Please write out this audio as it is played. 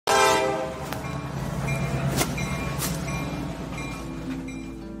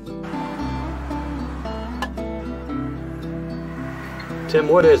Tim,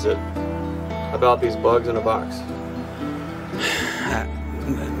 what is it about these bugs in a box?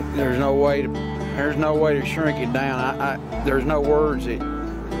 There's no way to shrink it down. There's no words that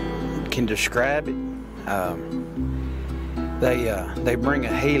can describe it. They bring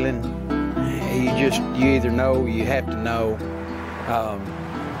a healing. You either know or you have to know.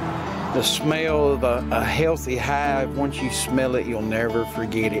 The smell of a healthy hive, once you smell it, you'll never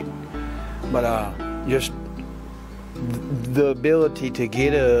forget it. But just the ability to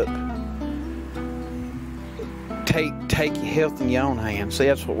get up, take your health in your own hands. See,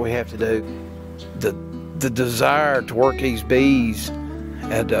 that's what we have to do. The desire to work these bees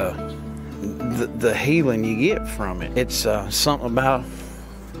and the healing you get from it. It's something about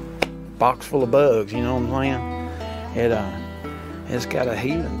a box full of bugs, you know what I'm saying? It's got a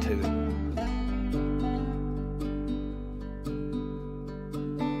healing to it.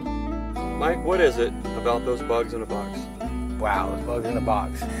 Mike, what is it about those bugs in a box? Wow, those bugs in a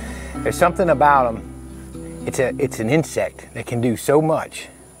box. There's something about them. It's an insect that can do so much.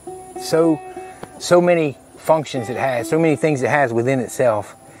 So many functions it has, so many things it has within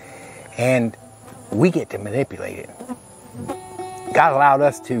itself, and we get to manipulate it. God allowed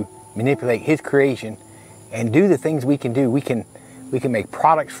us to manipulate His creation and do the things we can do. We can make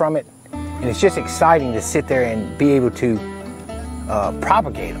products from it, and it's just exciting to sit there and be able to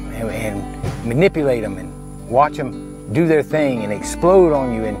propagate them and manipulate them and watch them do their thing and explode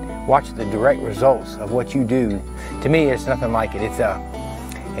on you and watch the direct results of what you do. To me, it's nothing like it.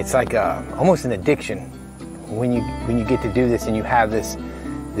 It's like almost an addiction when you get to do this and you have this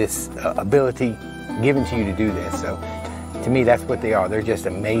ability given to you to do this. So to me, that's what they are. They're just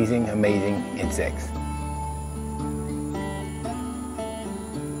amazing, amazing insects.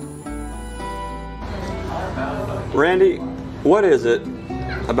 Randy, what is it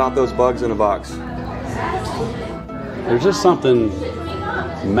about those bugs in a box? There's just something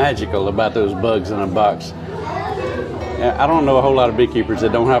magical about those bugs in a box. I don't know a whole lot of beekeepers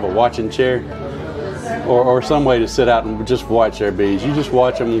that don't have a watching chair or some way to sit out and just watch their bees. You just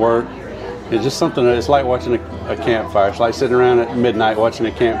watch them work. It's just something, it's like watching a campfire. It's like sitting around at midnight watching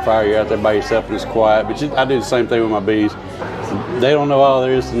a campfire. You're out there by yourself and it's quiet. But I do the same thing with my bees. They don't know all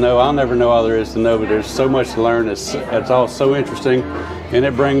there is to know. I'll never know all there is to know, but there's so much to learn. It's all so interesting, and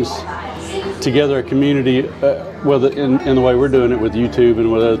it brings together a community, whether in the way we're doing it with YouTube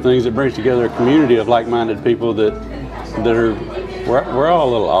and with other things. It brings together a community of like-minded people that are, we're all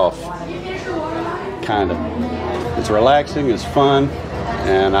a little off, kind of. It's relaxing, it's fun,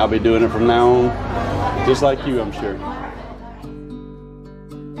 and I'll be doing it from now on, just like you, I'm sure.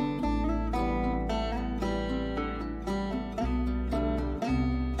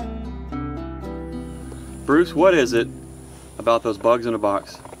 Bruce, what is it about those bugs in a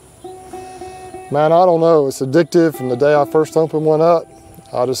box? Man, I don't know. It's addictive. From the day I first opened one up,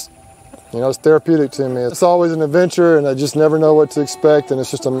 it's therapeutic to me. It's always an adventure, and I just never know what to expect, and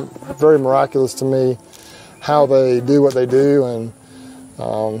it's just very miraculous to me how they do what they do, and I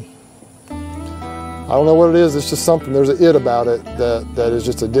don't know what it is. It's just something. There's an it about it that is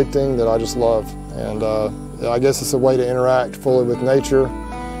just addicting that I just love, and I guess it's a way to interact fully with nature,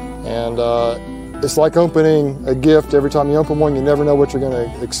 and it's like opening a gift. Every time you open one, you never know what you're going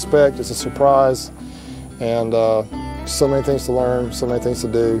to expect. It's a surprise, and so many things to learn, so many things to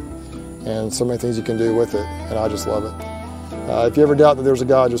do, and so many things you can do with it, and I just love it. If you ever doubt that there's a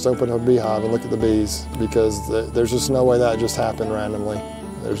God, just open a beehive and look at the bees, because there's just no way that just happened randomly.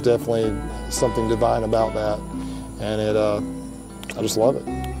 There's definitely something divine about that, and I just love it.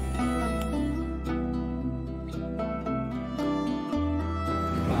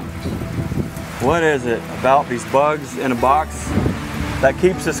 What is it about these bugs in a box that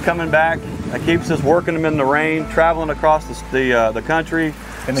keeps us coming back, that keeps us working them in the rain, traveling across the country?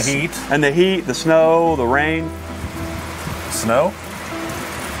 In the heat. And the heat, the snow, the rain. Snow?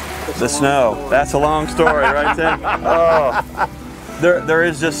 The snow. That's a long story, right, Tim? Oh. There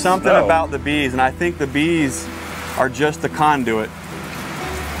is just something about the bees, and I think the bees are just the conduit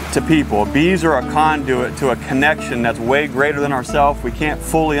to people. Bees are a conduit to a connection that's way greater than ourselves. We can't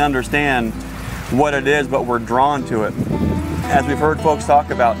fully understand what it is, but we're drawn to it. As we've heard folks talk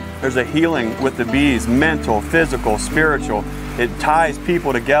about, there's a healing with the bees, mental, physical, spiritual. It ties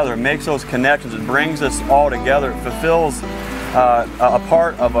people together, makes those connections, it brings us all together, it fulfills a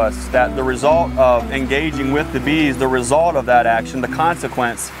part of us, that the result of engaging with the bees, the result of that action, the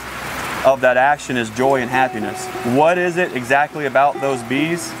consequence of that action is joy and happiness. What is it exactly about those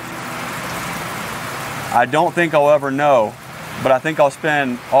bees? I don't think I'll ever know, but I think I'll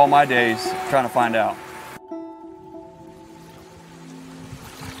spend all my days trying to find out.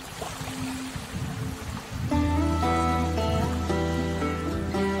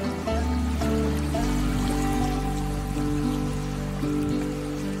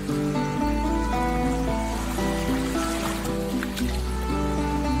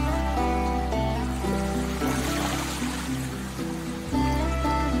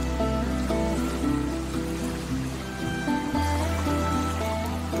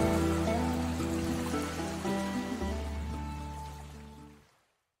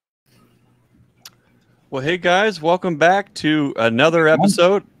 Well, hey guys, welcome back to another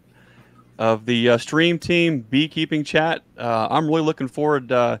episode of the Stream Team Beekeeping Chat. I'm really looking forward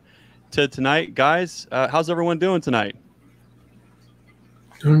to tonight, guys. How's everyone doing tonight?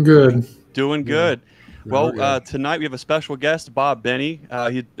 Doing good. Doing good. Well, tonight we have a special guest, Bob Binnie.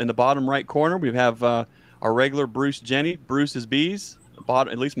 In the bottom right corner, we have our regular Bruce Jenny, Bruce's Bees,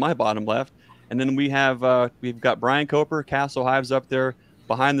 at least my bottom left. And then we've got Brian Coper, Castle Hives up there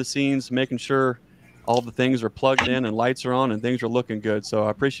behind the scenes, making sure all the things are plugged in and lights are on and things are looking good. So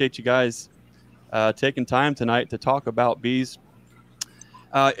I appreciate you guys taking time tonight to talk about bees.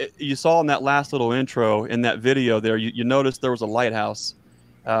 You saw in that last little intro in that video there, you noticed there was a lighthouse,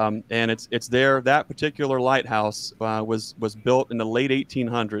 and it's there. That particular lighthouse was built in the late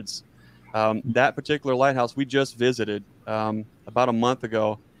 1800s. That particular lighthouse we just visited about a month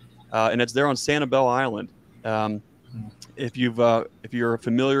ago, and it's there on Sanibel Island. If you're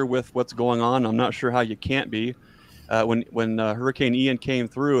familiar with what's going on, I'm not sure how you can't be. When Hurricane Ian came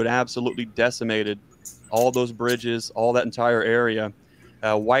through, it absolutely decimated all those bridges, all that entire area,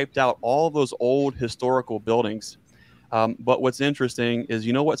 wiped out all those old historical buildings. But what's interesting is,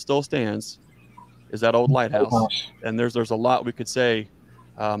 you know what still stands is that old lighthouse. And there's a lot we could say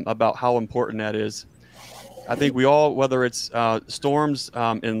about how important that is. I think we all, whether it's storms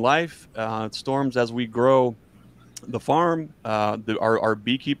in life, storms as we grow the farm, our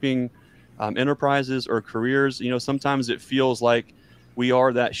beekeeping enterprises or careers, sometimes it feels like we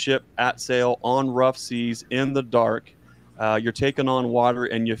are that ship at sail on rough seas in the dark. You're taking on water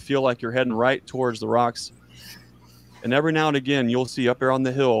and you feel like you're heading right towards the rocks. And every now and again, you'll see up there on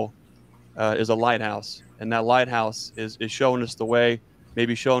the hill is a lighthouse. And that lighthouse is showing us the way,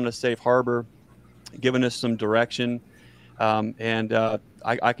 maybe showing us safe harbor, giving us some direction.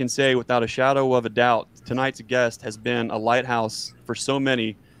 I can say without a shadow of a doubt, tonight's guest has been a lighthouse for so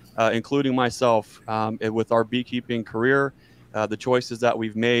many, including myself, with our beekeeping career, the choices that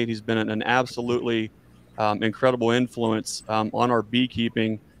we've made. He's been an absolutely incredible influence on our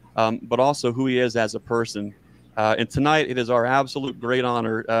beekeeping, but also who he is as a person. And tonight, it is our absolute great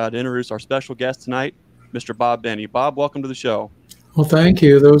honor to introduce our special guest tonight, Mr. Bob Binnie. Bob, welcome to the show. Well, thank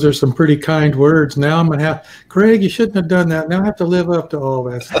you. Those are some pretty kind words. Now I'm going to have, Craig, you shouldn't have done that. Now I have to live up to all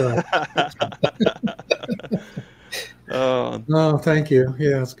that stuff. Oh, thank you.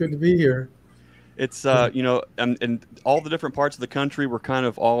 Yeah, it's good to be here. It's, and all the different parts of the country, we're kind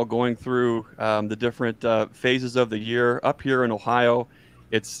of all going through the different phases of the year. Up here in Ohio,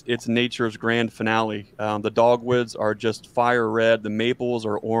 it's nature's grand finale. The dogwoods are just fire red. The maples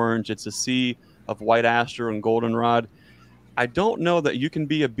are orange. It's a sea of white aster and goldenrod. I don't know that you can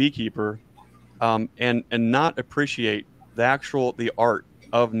be a beekeeper and not appreciate the art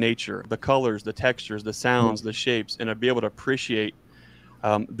of nature, the colors, the textures, the sounds, the shapes, and to be able to appreciate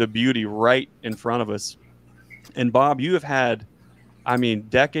the beauty right in front of us. And Bob, you have had,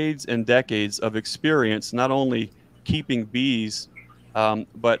 decades and decades of experience, not only keeping bees,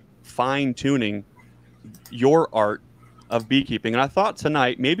 but fine-tuning your art of beekeeping. And I thought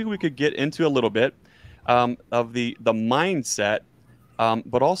tonight maybe we could get into a little bit of the mindset,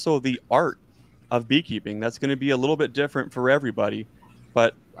 but also the art of beekeeping. That's going to be a little bit different for everybody,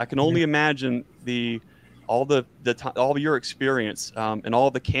 but I can only imagine all your experience and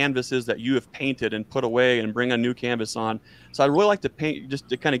all the canvases that you have painted and put away and bring a new canvas on. So I'd really like to paint, just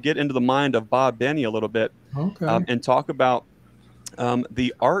to kind of get into the mind of Bob Binnie a little bit, and talk about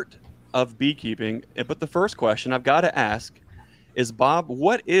the art of beekeeping. But the first question I've got to ask is, Bob,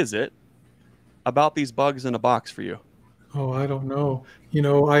 what is it about these bugs in a box for you? Oh, I don't know.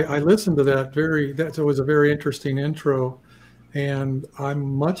 I listened to that that was a very interesting intro, and I'm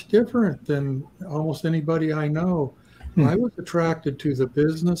much different than almost anybody I know. I was attracted to the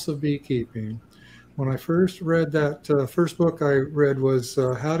business of beekeeping. When I first read that, first book I read was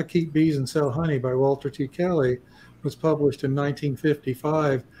How to Keep Bees and Sell Honey by Walter T. Kelly, was published in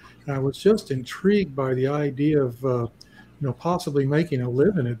 1955. And I was just intrigued by the idea of possibly making a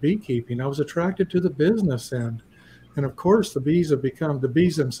living at beekeeping. I was attracted to the business end. And of course, the bees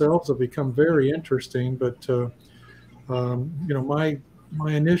themselves have become very interesting, but my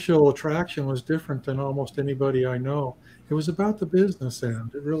initial attraction was different than almost anybody I know. It was about the business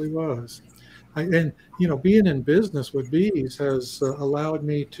end. It really was. Being in business with bees has allowed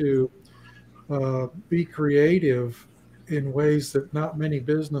me to be creative in ways that not many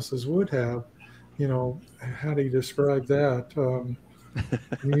businesses would have. How do you describe that?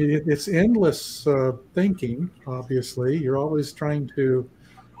 It's endless thinking, obviously. You're always trying to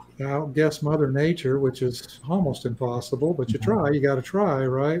outguess Mother Nature, which is almost impossible, but you got to try,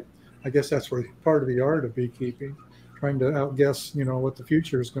 right? I guess that's part of the art of beekeeping, trying to outguess, you know, what the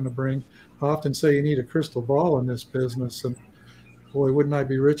future is going to bring. I often say you need a crystal ball in this business, and boy, wouldn't I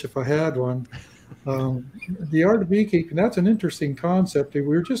be rich if I had one. The art of beekeeping, that's an interesting concept. We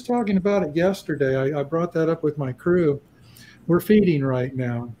were just talking about it yesterday. I brought that up with my crew. We're feeding right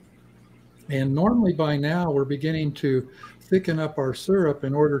now. And normally by now we're beginning to thicken up our syrup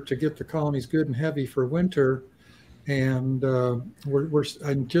in order to get the colonies good and heavy for winter. And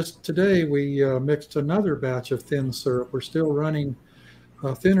and just today we mixed another batch of thin syrup. We're still running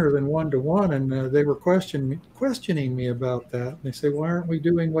thinner than 1-to-1, and they were questioning me about that. And they say, why aren't we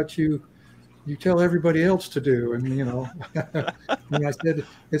doing what you tell everybody else to do? And, you know, and I said,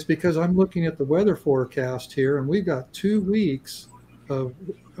 it's because I'm looking at the weather forecast here, and we've got 2 weeks of,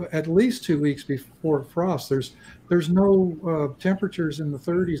 at least 2 weeks before frost. There's no temperatures in the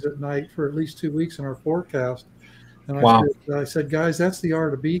 30s at night for at least 2 weeks in our forecast. And I said, guys, that's the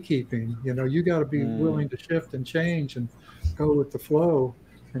art of beekeeping. You know, you got to be willing to shift and change and go with the flow.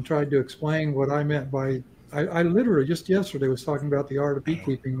 And tried to explain what I meant by, I literally just yesterday was talking about the art of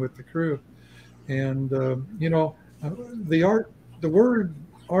beekeeping with the crew. And, you know, the word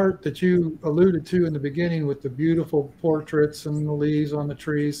art that you alluded to in the beginning with the beautiful portraits and the leaves on the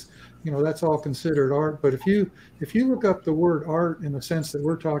trees, you know, that's all considered art. But if you look up the word art in the sense that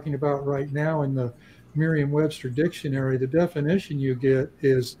we're talking about right now in the Merriam-Webster dictionary, the definition you get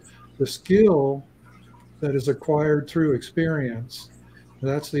is the skill that is acquired through experience.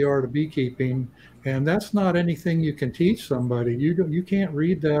 That's the art of beekeeping. And that's not anything you can teach somebody. You can't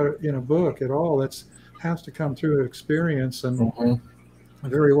read that in a book at all. That's has to come through experience. And a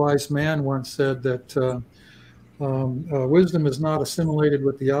very wise man once said that wisdom is not assimilated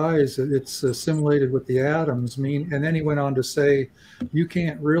with the eyes, it's assimilated with the atoms. And then he went on to say, you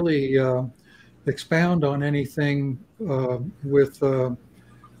can't really expound on anything with,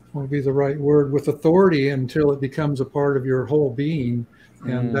 what would be the right word, with authority until it becomes a part of your whole being.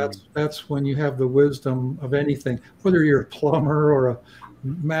 And that's when you have the wisdom of anything, whether you're a plumber or a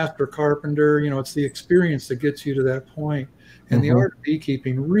master carpenter. You know, it's the experience that gets you to that point. And the art of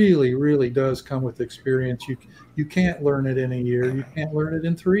beekeeping really, really does come with experience. You can't learn it in a year. You can't learn it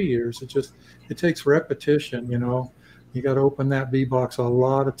in 3 years. It takes repetition. You know, you got to open that bee box a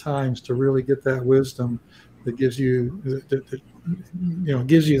lot of times to really get that wisdom that gives you,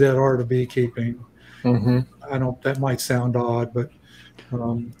 gives you that art of beekeeping. That might sound odd, but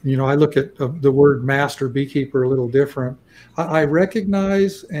you know, I look at the word master beekeeper a little different. I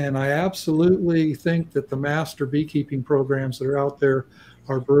recognize and I absolutely think that the master beekeeping programs that are out there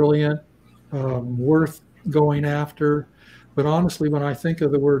are brilliant, worth going after. But honestly, when I think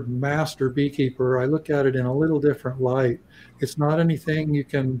of the word master beekeeper, I look at it in a little different light. It's not anything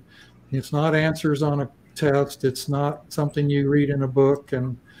it's not answers on a test. It's not something you read in a book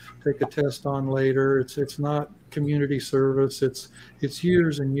and take a test on later. It's not community service. It's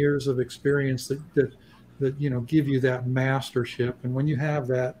years and years of experience that you know give you that mastership. And when you have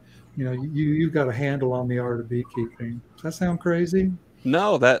that, you know, you've got a handle on the art of beekeeping. Does that sound crazy?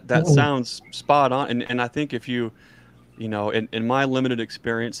 No, that sounds spot on. And I think if you know, in my limited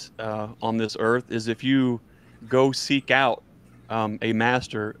experience on this earth, is if you go seek out a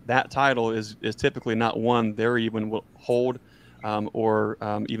master, that title is typically not one they're even will hold or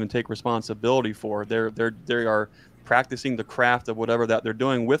even take responsibility for. They are practicing the craft of whatever that they're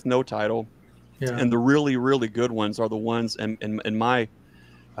doing with no title. Yeah. And the really, really good ones are the ones, in my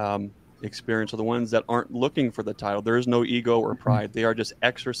experience, are the ones that aren't looking for the title. There is no ego or pride. They are just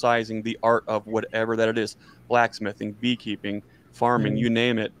exercising the art of whatever that it is: blacksmithing, beekeeping, farming, you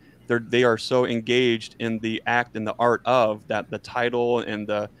name it. They are so engaged in the act and the art of that the title and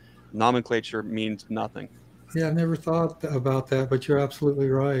the nomenclature means nothing. Yeah, I never thought about that, but you're absolutely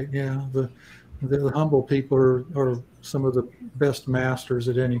right. Yeah, the humble people are some of the best masters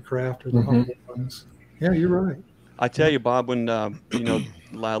at any craft, are the humble ones. Yeah, you're right. I tell you, Bob, when you know,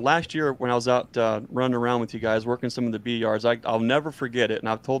 last year when I was out running around with you guys working some of the bee yards, I'll never forget it, and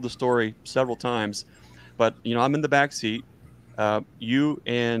I've told the story several times. But you know, I'm in the back seat. You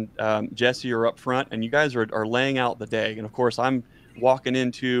and Jesse are up front, and you guys are laying out the day. And of course, I'm walking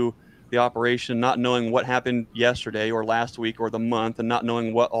into the operation not knowing what happened yesterday or last week or the month, and not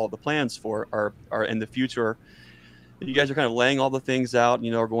knowing what all the plans for are in the future. You guys are kind of laying all the things out.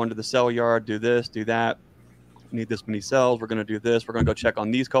 You know, we're going to the cell yard, do this, do that. We need this many cells. We're going to do this. We're going to go check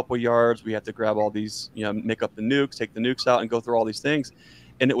on these couple yards. We have to grab all these, you know, make up the NUCS, take the NUCS out, and go through all these things.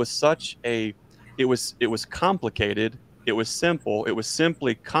 And it was such a, it was complicated. It was simple. It was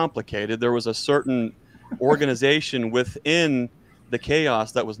simply complicated. There was a certain organization within the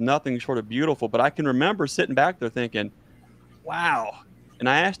chaos that was nothing short of beautiful. But I can remember sitting back there thinking, wow. And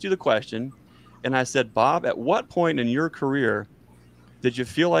I asked you the question, And I said, Bob, at what point in your career did you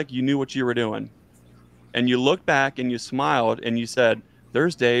feel like you knew what you were doing? And you looked back and you smiled and you said,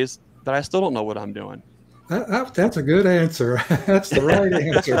 there's days that I still don't know what I'm doing. That's a good answer. That's the right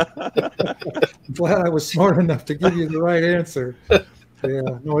answer. I'm glad I was smart enough to give you the right answer.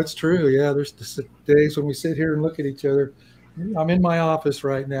 Yeah, no, it's true. Yeah, there's days when we sit here and look at each other. I'm in my office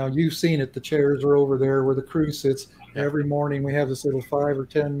right now. You've seen it. The chairs are over there where the crew sits. Every morning we have this little 5 or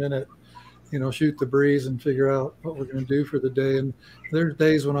 10 minute, shoot the breeze and figure out what we're going to do for the day. And there's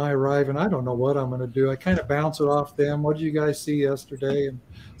days when I arrive and I don't know what I'm going to do. I kind of bounce it off them. What did you guys see yesterday? And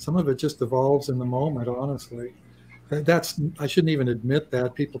some of it just evolves in the moment, honestly. I shouldn't even admit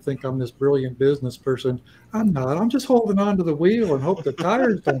that. People think I'm this brilliant business person. I'm not. I'm just holding on to the wheel and hope the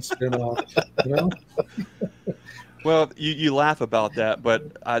tires don't spin off, Well, you laugh about that, but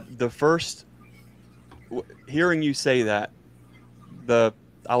hearing you say that,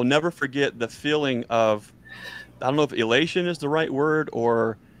 I'll never forget the feeling of, I don't know if elation is the right word,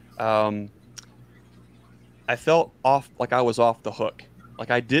 or I felt like I was off the hook. Like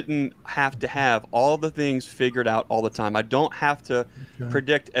I didn't have to have all the things figured out all the time. I don't have to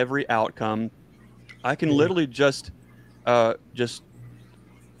predict every outcome. I can literally just go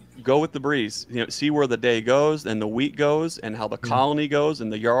with the breeze, see where the day goes and the week goes and how the colony goes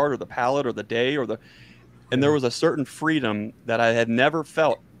and the yard or the pallet or the day and there was a certain freedom that I had never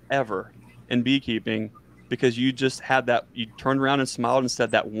felt ever in beekeeping, because you just had that, you turned around and smiled and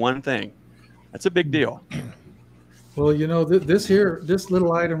said that one thing. That's a big deal. Well, this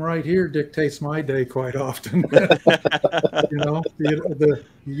little item right here dictates my day quite often.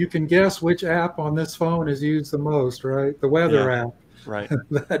 You can guess which app on this phone is used the most, right? The weather app. Right.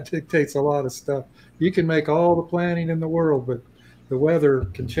 That dictates a lot of stuff. You can make all the planning in the world, but the weather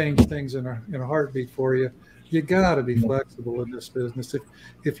can change things in a heartbeat for you. You got to be flexible in this business.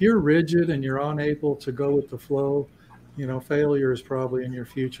 If you're rigid and you're unable to go with the flow, failure is probably in your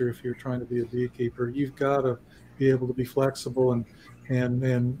future. If you're trying to be a beekeeper, you've got to be able to be flexible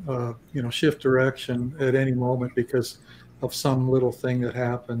and shift direction at any moment because of some little thing that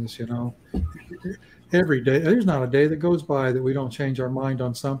happens. Every day, there's not a day that goes by that we don't change our mind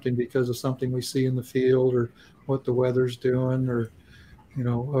on something because of something we see in the field or what the weather's doing, or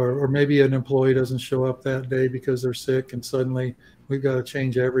maybe an employee doesn't show up that day because they're sick, and suddenly we've got to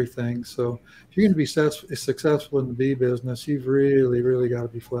change everything. So if you're going to be successful in the bee business, you've really, really got to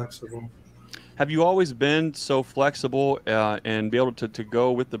be flexible. Have you always been so flexible and be able to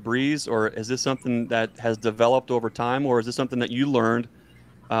go with the breeze, or is this something that has developed over time, or is this something that you learned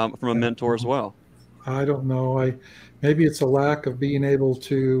from a mentor as well? I don't know. Maybe it's a lack of being able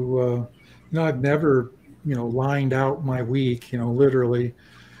to, I've never, lined out my week, literally.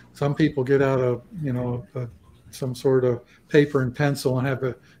 Some people get out some sort of paper and pencil and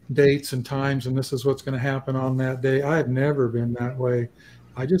have dates and times, and this is what's going to happen on that day. I've never been that way.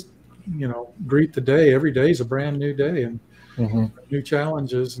 I just, greet the day. Every day is a brand new day and new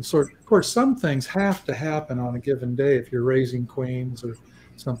challenges. And of course, some things have to happen on a given day if you're raising queens or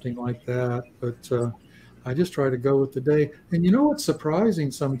something like that. But I just try to go with the day. And what's surprising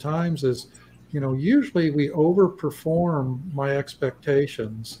sometimes is, usually we overperform my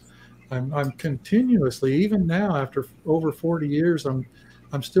expectations. I'm continuously, even now after over 40 years, I'm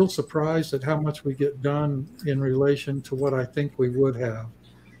still surprised at how much we get done in relation to what I think we would have.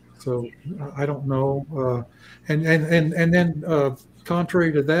 So I don't know. And then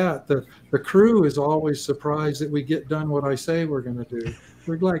contrary to that, the crew is always surprised that we get done what I say we're going to do.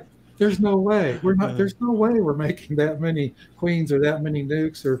 We're like, there's no way. There's no way we're making that many queens or that many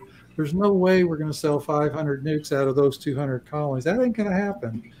nukes, or there's no way we're going to sell 500 nukes out of those 200 colonies. That ain't going to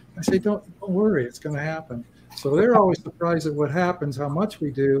happen. I say, don't worry, it's going to happen. So they're always surprised at what happens, how much we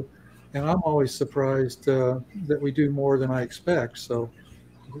do, and I'm always surprised that we do more than I expect. So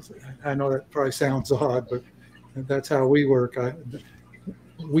I know that probably sounds odd, but that's how we work.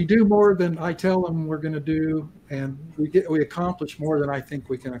 We do more than I tell them we're going to do, and we accomplish more than I think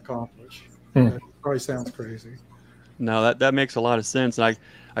we can accomplish. That probably sounds crazy. No, that makes a lot of sense. And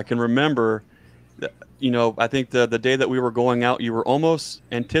I can remember that, I think the day that we were going out, you were almost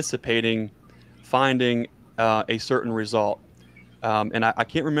anticipating finding a certain result. And I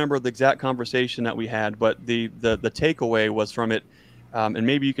can't remember the exact conversation that we had, but the takeaway was from it, and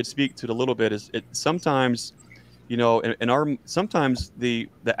maybe you could speak to it a little bit, is it sometimes, sometimes the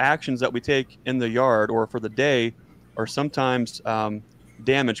actions that we take in the yard or for the day are sometimes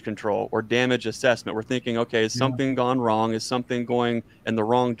damage control or damage assessment. We're thinking, okay, is something gone wrong? Is something going in the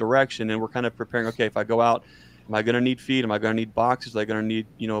wrong direction? And we're kind of preparing, okay, if I go out, am I going to need feed? Am I going to need boxes? Are they going to need,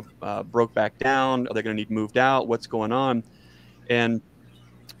 broke back down? Are they going to need moved out? What's going on? And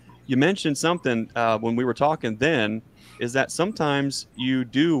you mentioned something when we were talking then, is that sometimes you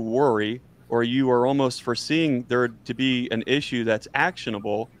do worry, or you are almost foreseeing there to be an issue that's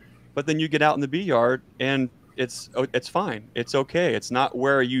actionable, but then you get out in the bee yard and it's fine. It's okay. It's not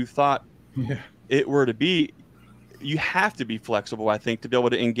where you thought Yeah. it were to be. You have to be flexible, I think, to be able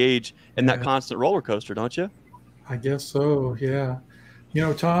to engage in that Yeah. constant roller coaster, don't you? I guess so. Yeah. You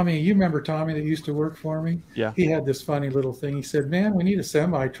know, Tommy, you remember Tommy that used to work for me? Yeah. He had this funny little thing. He said, "Man, we need a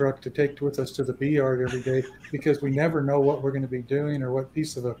semi truck to take with us to the bee yard every day because we never know what we're going to be doing or what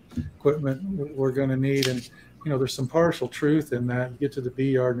piece of equipment we're going to need." And, you know, there's some partial truth in that. You get to the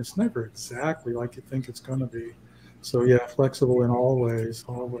bee yard and it's never exactly like you think it's going to be. So, yeah, flexible in all ways,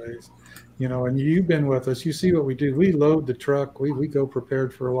 always. You know, and you've been with us. You see what we do. We load the truck. We go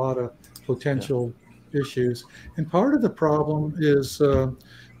prepared for a lot of potential issues. And part of the problem is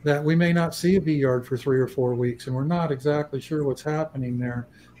that we may not see a bee yard for 3 or 4 weeks, and we're not exactly sure what's happening there.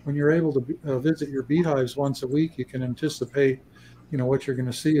 When you're able to visit your beehives once a week, you can anticipate, you know, what you're going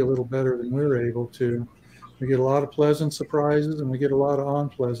to see a little better than we're able to. We get a lot of pleasant surprises, and we get a lot of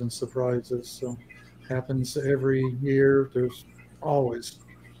unpleasant surprises. So happens every year. There's always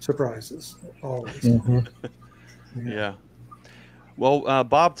surprises, always. Yeah. Well,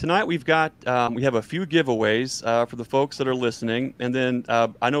 Bob, tonight we have a few giveaways for the folks that are listening, and then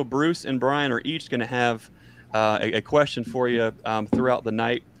I know Bruce and Brian are each going to have a question for you throughout the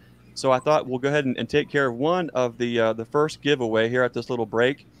night. So I thought we'll go ahead and take care of one of the first giveaway here at this little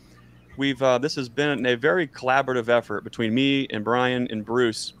break. This has been a very collaborative effort between me and Brian and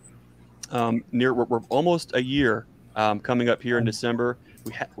Bruce. We're almost a year coming up here in December.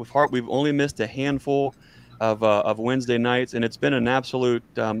 We've only missed a handful of Wednesday nights, and it's been an absolute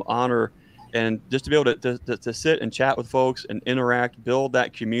honor, and just to be able to sit and chat with folks and interact, build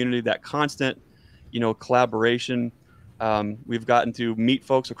that community, that constant, collaboration. We've gotten to meet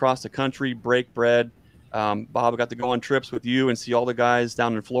folks across the country, break bread. Bob got to go on trips with you and see all the guys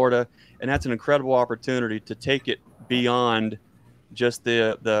down in Florida, and that's an incredible opportunity to take it beyond just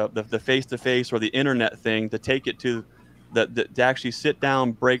the face-to-face or the internet thing, to take it to to actually sit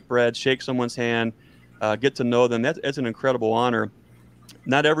down, break bread, shake someone's hand, get to know them. It's an incredible honor.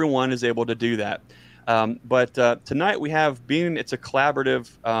 Not everyone is able to do that. But tonight we have it's a collaborative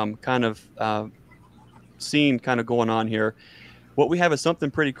kind of scene kind of going on here. What we have is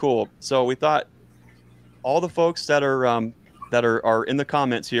something pretty cool. So we thought all the folks that are in the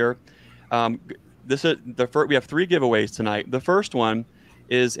comments here, we have 3 giveaways tonight. The first one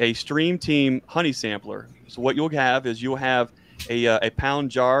is a Stream Team honey sampler. So what you'll have is a pound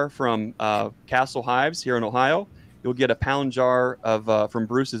jar from Castle Hives here in Ohio. You'll get a pound jar from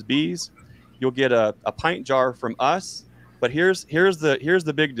Bruce's Bees. You'll get a pint jar from us. But here's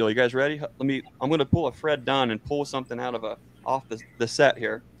the big deal. You guys ready? I'm going to pull a Fred Dunn and pull something off the set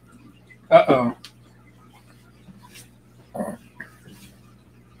here. Uh-oh.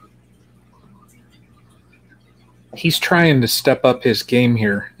 He's trying to step up his game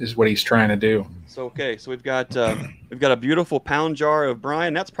here, is what he's trying to do. So we've got a beautiful pound jar of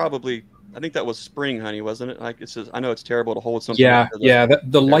Brian. That's probably, I think that was spring honey, wasn't it? Like it says, I know it's terrible to hold something. Yeah,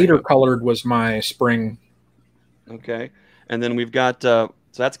 the lighter colored was my spring. Okay, and then we've got so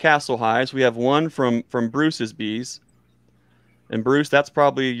that's Castle Hives. We have one from Bruce's Bees, and Bruce, that was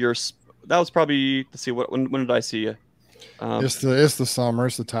probably let's see, when did I see you? It's the summer.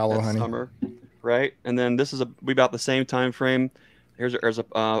 It's the tallow honey. Summer, right? And then this is we about the same time frame. Here's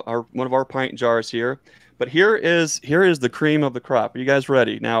one of our pint jars here, but here is the cream of the crop. Are you guys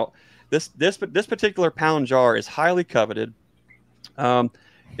ready? Now, this particular pound jar is highly coveted.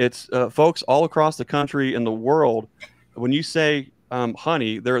 It's folks all across the country and the world. When you say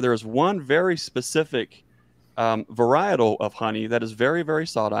honey, there's one very specific varietal of honey that is very, very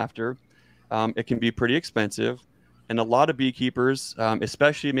sought after. It can be pretty expensive, and a lot of beekeepers,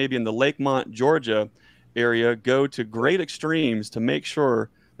 especially maybe in the Lakemont, Georgia area, go to great extremes to make sure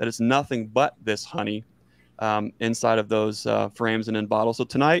that it's nothing but this honey inside of those frames and in bottles. So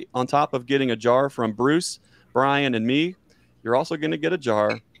tonight, on top of getting a jar from Bruce, Brian, and me, you're also going to get a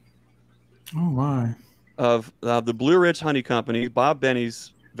jar of the Blue Ridge Honey Company, Bob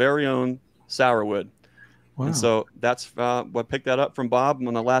Binnie's very own sourwood. Wow. And so that's what picked that up from Bob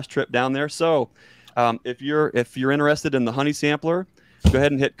on the last trip down there. So if you're interested in the honey sampler, go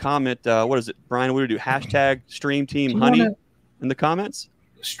ahead and hit comment. What is it, Brian? What do we do? Hashtag Stream Team Honey in the comments.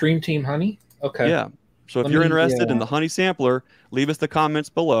 Stream Team Honey. Okay. Yeah. So if you're interested in the honey sampler, leave us the comments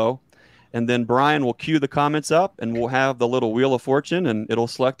below, and then Brian will queue the comments up, and we'll have the little wheel of fortune, and it'll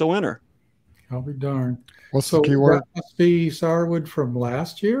select the winner. I'll be darned. What's the keyword? That must be sourwood from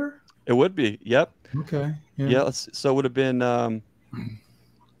last year. It would be. Yep. Okay. Yeah. So it would have been.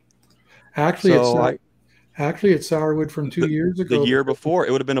 Actually, So actually it's sourwood from 2 years the ago. year before,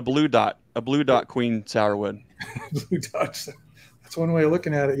 it would have been a blue dot queen sourwood. Blue dots. That's one way of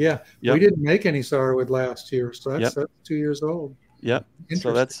looking at it. Yeah, Yep. we didn't make any sourwood last year, so that's 2 years old. Yep.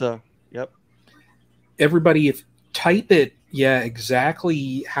 So that's yep. Everybody, if type it,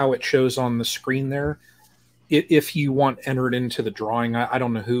 exactly how it shows on the screen there. If you want entered into the drawing, I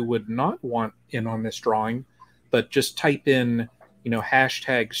don't know who would not want in on this drawing, but just type in,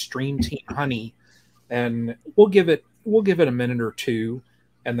 hashtag Stream Team Honey, and we'll give it a minute or two,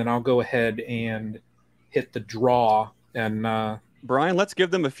 and then I'll go ahead and hit the draw. And Brian, let's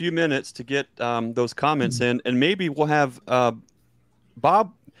give them a few minutes to get those comments in, and maybe we'll have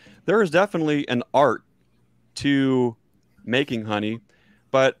Bob. There is definitely an art to making honey,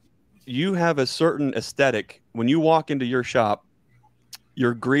 but you have a certain aesthetic. When you walk into your shop,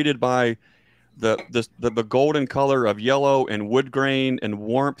 you're greeted by the golden color of yellow and wood grain and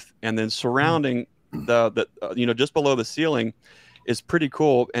warmth, and then surrounding the just below the ceiling is pretty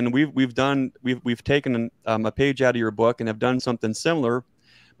cool. And we've taken a page out of your book and have done something similar.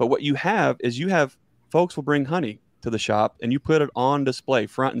 But what you have is folks will bring honey to the shop and you put it on display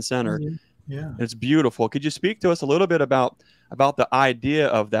front and center. Yeah, it's beautiful. Could you speak to us a little bit about the idea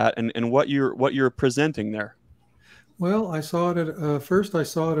of that and what you're presenting there? Well, I saw it at first. I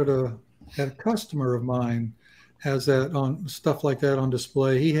saw it at a customer of mine has that on stuff like that on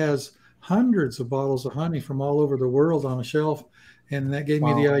display. He has hundreds of bottles of honey from all over the world on a shelf, and that gave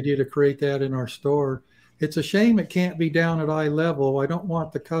me the idea to create that in our store. It's a shame it can't be down at eye level. I don't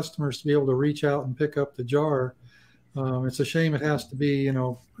want the customers to be able to reach out and pick up the jar. It's a shame it has to be,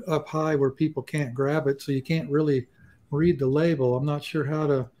 up high where people can't grab it, so you can't really read the label. I'm not sure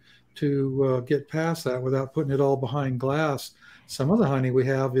how to get past that without putting it all behind glass. Some of the honey we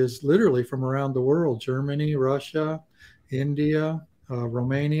have is literally from around the world: Germany, Russia, India,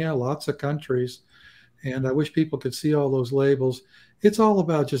 Romania, lots of countries. And I wish people could see all those labels. It's all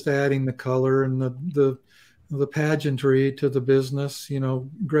about just adding the color and the pageantry to the business.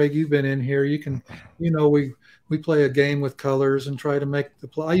 Greg, you've been in here. You can, we play a game with colors and try to make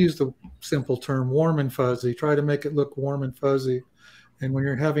I use the simple term warm and fuzzy, try to make it look warm and fuzzy. And when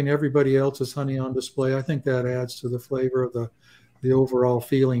you're having everybody else's honey on display, I think that adds to the flavor of the overall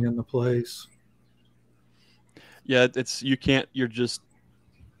feeling in the place. Yeah, there's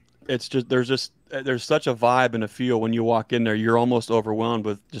such a vibe and a feel when you walk in there. You're almost overwhelmed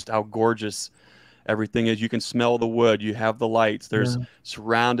with just how gorgeous everything is. You can smell the wood. You have the lights. There's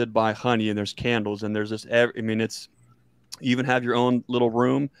surrounded by honey, and there's candles, and there's it's you even have your own little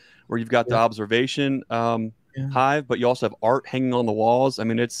room where you've got the observation hive, but you also have art hanging on the walls.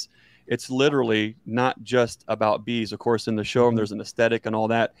 It's literally not just about bees. Of course, in the showroom, there's an aesthetic and all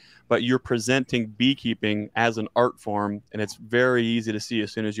that, but you're presenting beekeeping as an art form, and it's very easy to see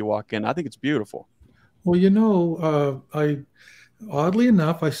as soon as you walk in. I think it's beautiful. Well, oddly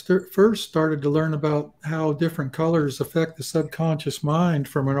enough, I first started to learn about how different colors affect the subconscious mind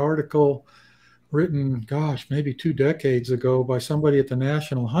from an article written, maybe 2 decades ago by somebody at the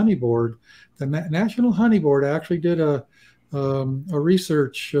National Honey Board. The National Honey Board actually did a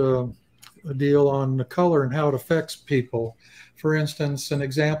research deal on the color and how it affects people. For instance, an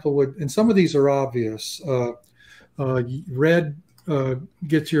example would, and some of these are obvious, red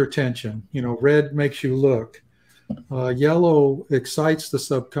gets your attention. Red makes you look. Yellow excites the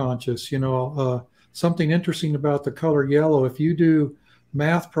subconscious. Something interesting about the color yellow, if you do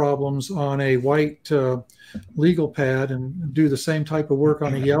math problems on a white legal pad and do the same type of work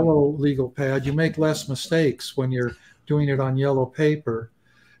on a yellow legal pad, you make less mistakes when you're doing it on yellow paper.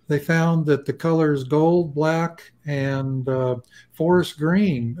 They found that the colors gold, black, and forest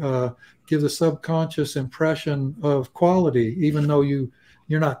green give the subconscious impression of quality. Even though you're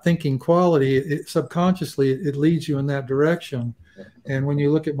not thinking quality, subconsciously it leads you in that direction. And when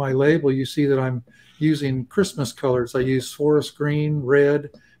you look at my label, you see that I'm using Christmas colors. I use forest green, red,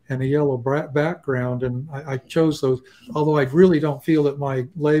 and a yellow background. And I chose those, although I really don't feel that my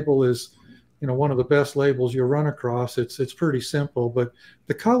label is, one of the best labels you'll run across. It's pretty simple, but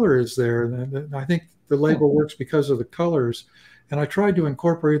the color is there. And I think the label works because of the colors. And I tried to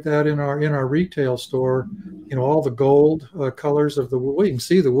incorporate that in our retail store, all the gold colors of the wood. You can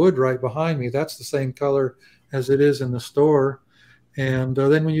see the wood right behind me. That's the same color as it is in the store. And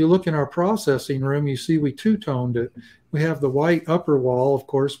then when you look in our processing room, you see we two-toned it. We have the white upper wall, of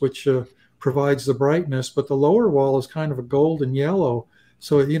course, which provides the brightness, but the lower wall is kind of a golden yellow.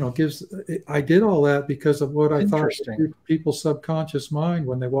 So, I did all that because of what I thought people's subconscious mind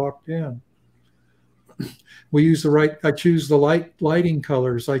when they walked in. I choose the lighting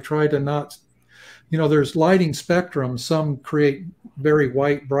colors. I try to not you know, there's lighting spectrum. Some create very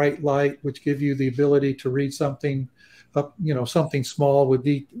white, bright light, which give you the ability to read something up, you know, something small with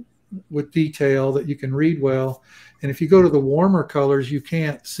detail that you can read well. And if you go to the warmer colors, you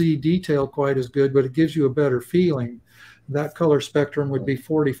can't see detail quite as good, but it gives you a better feeling. That color spectrum would be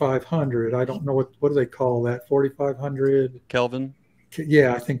 4500. I don't know what do they call that? 4500 Kelvin.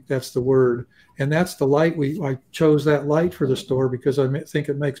 Yeah, I think that's the word. And that's the light I chose that light for the store because I think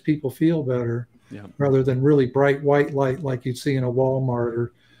it makes people feel better, rather than really bright white light like you'd see in a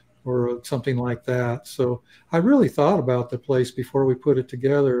Walmart or something like that. So I really thought about the place before we put it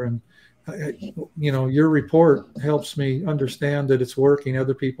together, and you know, your report helps me understand that it's working.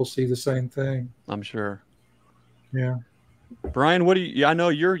 Other people see the same thing, I'm sure. Yeah. Brian, what do you? I know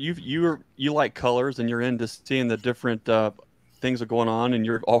you like colors, and you're into seeing the different things that are going on, and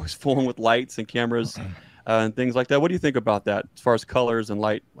you're always fooling with lights and cameras and things like that. What do you think about that as far as colors and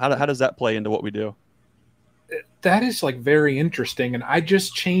light? How does that play into what we do? That is like very interesting, and I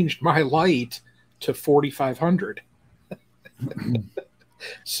just changed my light to 4500.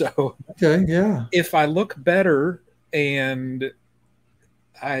 So okay, yeah. If I look better and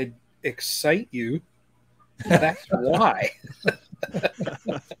I excite you, that's why.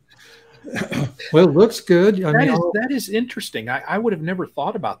 Well, it looks good. That is interesting. I would have never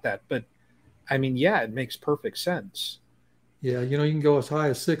thought about that, but I mean, yeah, it makes perfect sense. Yeah, you know, you can go as high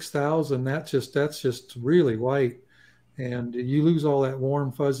as 6,000. That's just really white, and you lose all that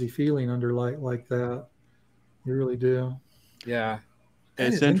warm, fuzzy feeling under light like that. You really do. Yeah,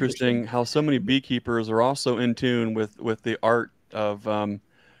 it's interesting how so many beekeepers are also in tune with the art of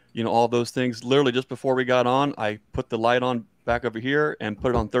you know, all those things. Literally, just before we got on, I put the light on back over here and put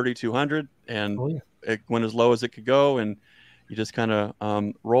it on 3200, and it went as low as it could go, and you just kind of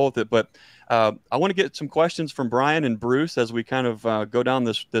roll with it. But I want to get some questions from Brian and Bruce as we kind of go down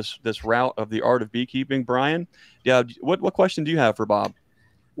this route of the art of beekeeping. Brian, yeah, what question do you have for Bob?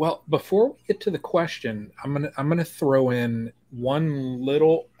 Well, before we get to the question, I'm gonna throw in one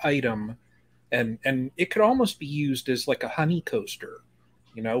little item, and it could almost be used as like a honey coaster.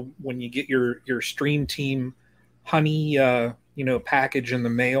 You know, when you get your Stream Team honey, you know, package in the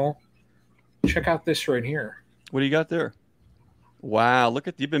mail, check out this right here. What do you got there? Wow, look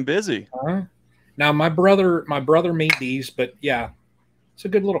at, you've been busy. Now my brother made these, but yeah, it's a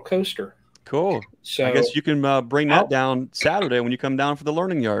good little coaster. Cool. So I guess you can bring that down Saturday when you come down for the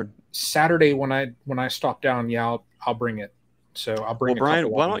learning yard. Saturday when I stop down, yeah, I'll bring it. So I'll bring. Well, Brian,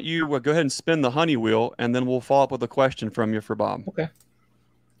 why don't you go ahead and spin the honey wheel, and then we'll follow up with a question from you for Bob. Okay.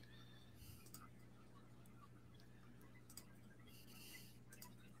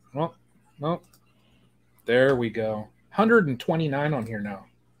 Well, there we go. 129 on here now.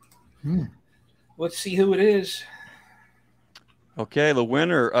 Let's see who it is. Okay, the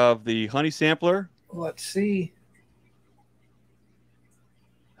winner of the honey sampler. Let's see.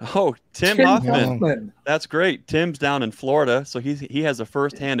 Oh, Tim Hoffman. That's great. Tim's down in Florida, so he has a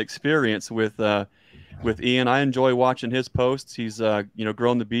firsthand experience with Ian. I enjoy watching his posts. He's you know,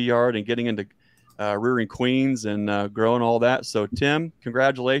 growing the bee yard and getting into rearing queens and growing all that. So Tim,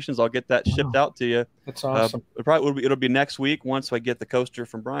 congratulations! I'll get that shipped out to you. That's awesome. It'll be next week once I get the coaster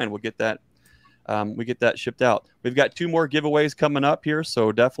from Brian. We'll get that. We get that shipped out. We've got 2 more giveaways coming up here,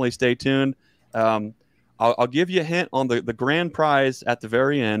 so definitely stay tuned. I'll give you a hint on the grand prize at the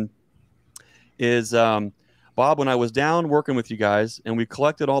very end. Is Bob, when I was down working with you guys and we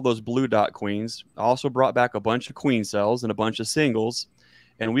collected all those blue dot queens, I also brought back a bunch of queen cells and a bunch of singles.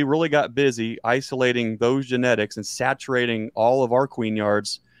 And we really got busy isolating those genetics and saturating all of our queen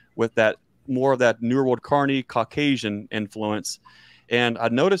yards with that more of that New World Carney Caucasian influence. And I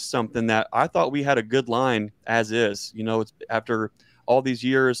noticed something that I thought we had a good line as is. You know, it's after all these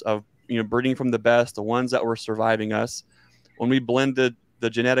years of, you know, breeding from the best, the ones that were surviving us, when we blended the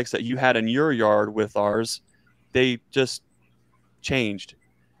genetics that you had in your yard with ours, they just changed.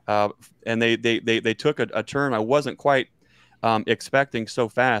 And they took a turn I wasn't quite expecting so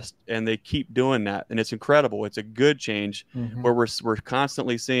fast, and they keep doing that, and it's incredible. It's a good change where we're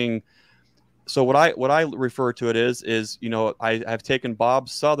constantly seeing. So what I refer to it is you know, I've taken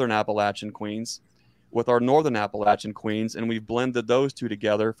Bob's Southern Appalachian queens with our Northern Appalachian queens, and we've blended those two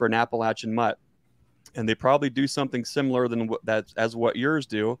together for an Appalachian mutt, and they probably do something similar than what yours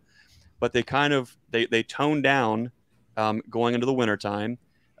do, but they kind of they tone down going into the wintertime.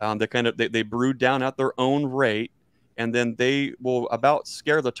 They brood down at their own rate. And then they will about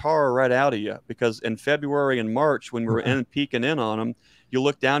scare the tar right out of you, because in February and March, when we were peeking in on them, you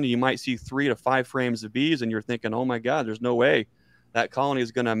look down and you might see 3 to 5 frames of bees, and you're thinking, oh my God, there's no way that colony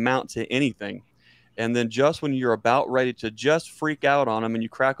is going to amount to anything. And then just when you're about ready to just freak out on them and you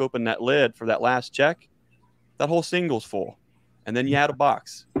crack open that lid for that last check, that whole single's full. And then you add a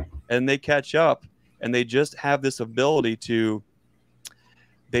box and they catch up, and they just have this ability to,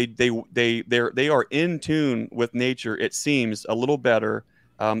 they are in tune with nature, it seems, a little better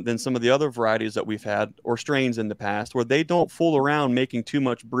than some of the other varieties that we've had, or strains in the past, where they don't fool around making too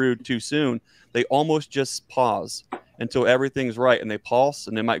much brood too soon. They almost just pause until everything's right, and they pulse,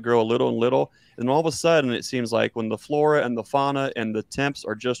 and they might grow a little and little, and all of a sudden it seems like when the flora and the fauna and the temps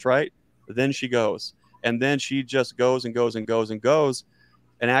are just right, then she goes, and then she just goes and goes and goes and goes,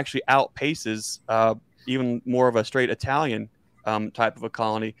 and actually outpaces even more of a straight Italian type of a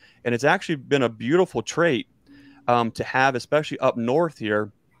colony. And it's actually been a beautiful trait to have, especially up north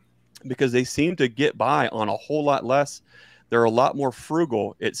here, because they seem to get by on a whole lot less. They're a lot more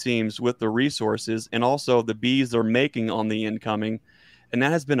frugal, it seems, with the resources and also the bees they're making on the incoming. And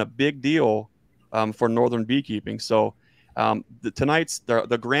that has been a big deal for northern beekeeping. So tonight's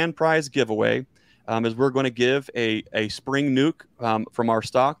the grand prize giveaway is we're going to give a spring nuke from our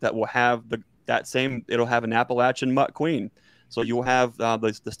stock that will have it'll have an Appalachian mutt queen. So you'll have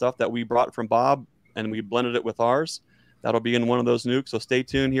the stuff that we brought from Bob, and we blended it with ours. That'll be in one of those nukes. So stay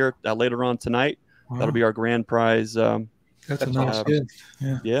tuned here later on tonight. Wow. That'll be our grand prize. That's a nice gift.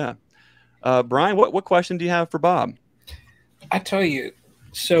 Yeah. Yeah. Brian, what question do you have for Bob? I tell you,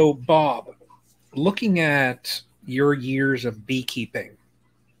 so Bob, looking at your years of beekeeping,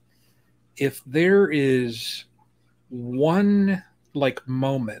 if there is one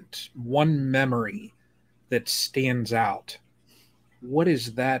moment, one memory that stands out, what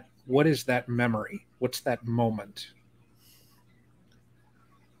is that? What is that memory? What's that moment?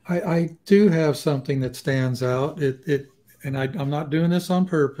 I do have something that stands out. And I'm not doing this on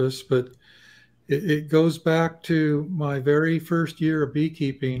purpose, but it goes back to my very first year of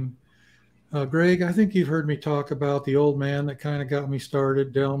beekeeping. Greg, I think you've heard me talk about the old man that kind of got me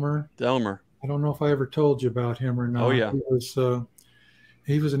started, Delmer. I don't know if I ever told you about him or not. Oh, yeah.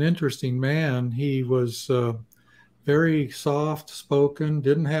 He was an interesting man. He was very soft-spoken,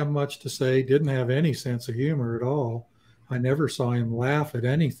 didn't have much to say, didn't have any sense of humor at all. I never saw him laugh at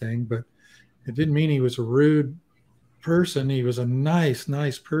anything, but it didn't mean he was a rude person. He was a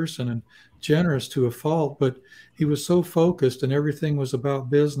nice person and generous to a fault, but he was so focused and everything was about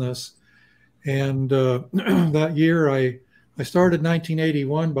business. And that year I started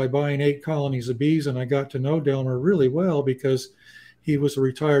 1981 by buying 8 colonies of bees, and I got to know Delmer really well because he was a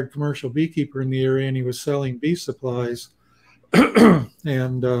retired commercial beekeeper in the area, and he was selling bee supplies.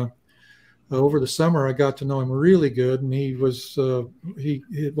 And over the summer, I got to know him really good. And he was,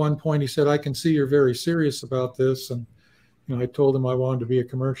 at one point, he said, "I can see you're very serious about this." And I told him I wanted to be a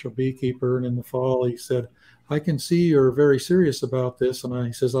commercial beekeeper. And in the fall, he said, "I can see you're very serious about this." And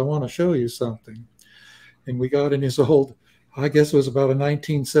he says, "I want to show you something." And we got in his old, I guess it was about a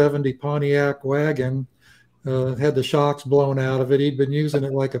 1970 Pontiac wagon. Had the shocks blown out of it. He'd been using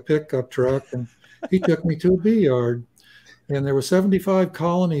it like a pickup truck, and he took me to a bee yard. And there were 75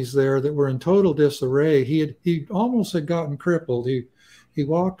 colonies there that were in total disarray. He almost had gotten crippled. He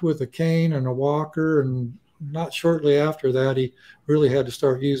walked with a cane and a walker, and not shortly after that, he really had to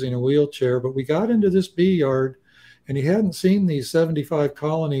start using a wheelchair. But we got into this bee yard, and he hadn't seen these 75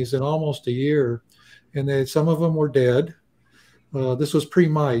 colonies in almost a year, and some of them were dead. This was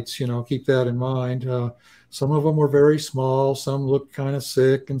pre-mites, keep that in mind. Some of them were very small, some looked kind of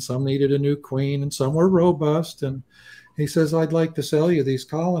sick, and some needed a new queen, and some were robust. And he says, "I'd like to sell you these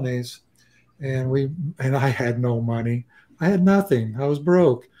colonies." And I had no money. I had nothing. I was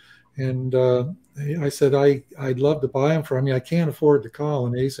broke. And I said, I'd love to buy them from you. I can't afford the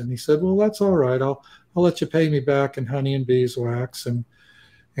colonies. And he said, "Well, that's all right. I'll let you pay me back in honey and beeswax." And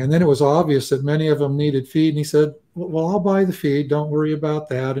then it was obvious that many of them needed feed. And he said, "Well, I'll buy the feed. Don't worry about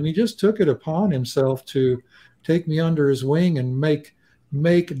that." And he just took it upon himself to take me under his wing and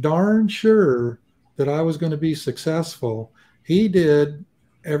make darn sure that I was going to be successful. He did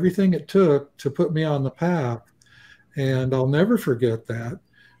everything it took to put me on the path. And I'll never forget that.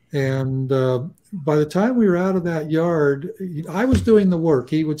 And by the time we were out of that yard, I was doing the work.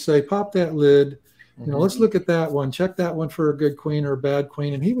 He would say, "Pop that lid. Let's look at that one. Check that one for a good queen or a bad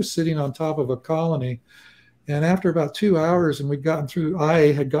queen." And he was sitting on top of a colony. And after about 2 hours, and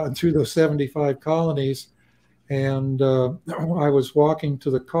I had gotten through those 75 colonies, and I was walking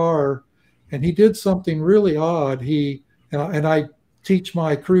to the car, and he did something really odd. And I teach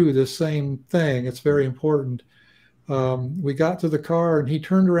my crew this same thing. It's very important. We got to the car, and he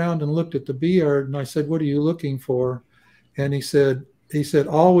turned around and looked at the bee yard, and I said, "What are you looking for?" And he said,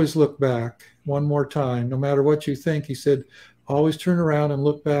 "Always look back one more time. No matter what you think," he said, always turn around and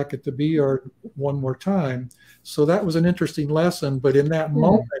look back at the bee yard one more time. So that was an interesting lesson. But in that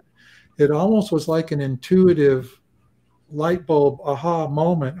moment, it almost was like an intuitive light bulb aha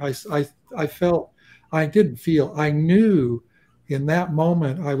moment. I felt, I didn't feel, I knew in that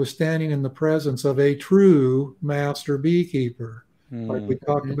moment I was standing in the presence of a true master beekeeper, like we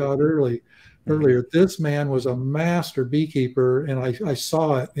talked about earlier. This man was a master beekeeper, and I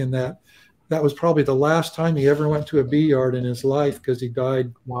saw it in that. That was probably the last time he ever went to a bee yard in his life, because he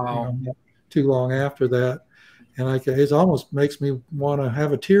died not too long after that. And it almost makes me want to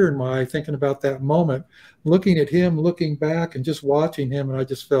have a tear in my eye thinking about that moment, looking at him, looking back, and just watching him. And I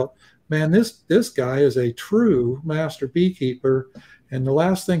just felt, man, this guy is a true master beekeeper, and the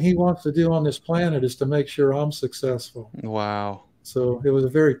last thing he wants to do on this planet is to make sure I'm successful. Wow. So it was a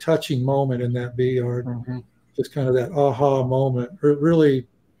very touching moment in that bee yard. Just kind of that aha moment. Really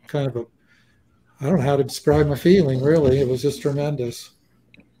kind of I don't know how to describe my feeling, really. It was just tremendous.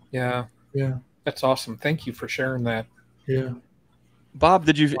 Yeah. Yeah. That's awesome. Thank you for sharing that. Yeah. Bob,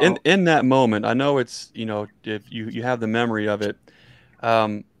 did you, in that moment, I know it's, you know, if you have the memory of it,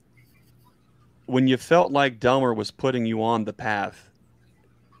 when you felt like Delmer was putting you on the path,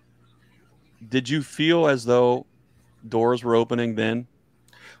 did you feel as though doors were opening then?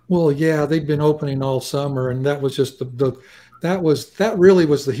 Well, yeah, they'd been opening all summer, and that was just that really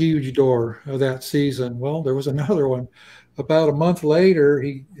was the huge door of that season. Well, there was another one. About a month later,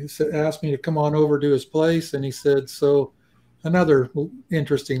 he asked me to come on over to his place, and he said, so another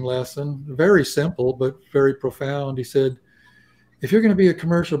interesting lesson, very simple but very profound. He said, if you're going to be a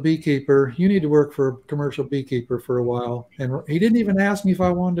commercial beekeeper, you need to work for a commercial beekeeper for a while. And he didn't even ask me if I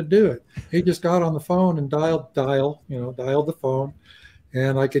wanted to do it. He just got on the phone and dialed the phone,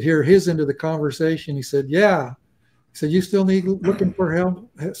 and I could hear his end of the conversation. He said, yeah. He said, you still looking for help,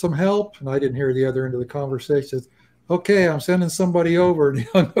 some help? And I didn't hear the other end of the conversation. He said, okay, I'm sending somebody over. And he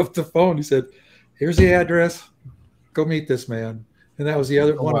hung up the phone. He said, here's the address. Go meet this man. And that was the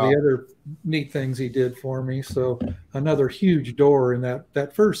other one of the other neat things he did for me. So another huge door in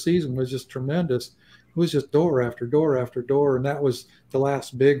that first season was just tremendous. It was just door after door after door. And that was the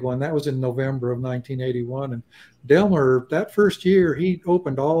last big one. That was in November of 1981. And Delmer, that first year, he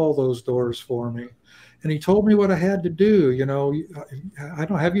opened all those doors for me. And he told me what I had to do. You know, I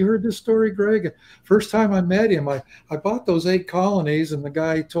don't, have you heard this story, Greg? First time I met him, I bought those 8 colonies, and the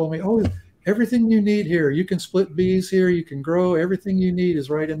guy told me, oh, everything you need here, you can split bees here, you can grow, everything you need is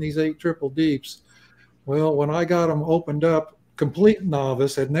right in these 8 triple deeps. Well, when I got them opened up, complete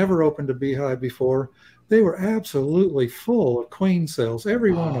novice, had never opened a beehive before, they were absolutely full of queen cells,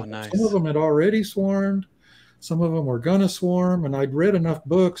 every one of them. Nice. Some of them had already swarmed. Some of them were going to swarm, and I'd read enough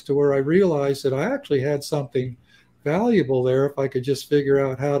books to where I realized that I actually had something valuable there if I could just figure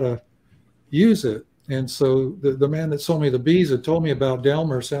out how to use it. And so the man that sold me the bees had told me about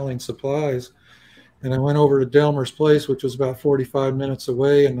Delmer selling supplies, and I went over to Delmer's place, which was about 45 minutes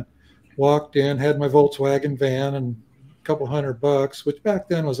away, and walked in, had my Volkswagen van and a couple $100, which back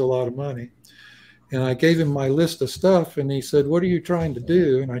then was a lot of money. And I gave him my list of stuff, and he said, what are you trying to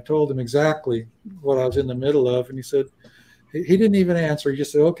do? And I told him exactly what I was in the middle of. And he said, he didn't even answer. He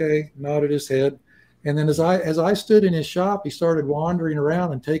just said, okay, nodded his head. And then as I stood in his shop, he started wandering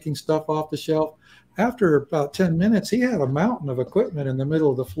around and taking stuff off the shelf. After about 10 minutes, he had a mountain of equipment in the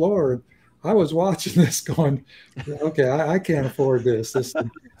middle of the floor. And I was watching this going, okay, I can't afford this.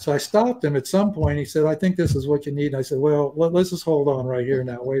 So I stopped him at some point. He said, I think this is what you need. And I said, well, let's just hold on right here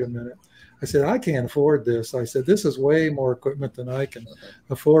now. Wait a minute. I said, I can't afford this. I said, this is way more equipment than I can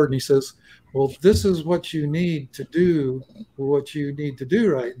afford. And he says, well, this is what you need to do,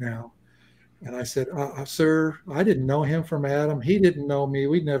 right now. And I said, sir, I didn't know him from Adam. He didn't know me.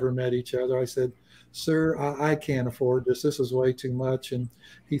 We'd never met each other. I said, sir, I can't afford this. This is way too much. And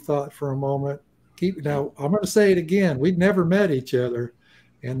he thought for a moment. Now, I'm going to say it again. We'd never met each other.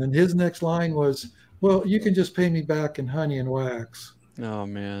 And then his next line was, well, you can just pay me back in honey and wax. Oh,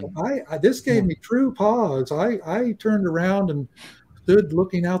 man. This gave me true pause. I turned around and stood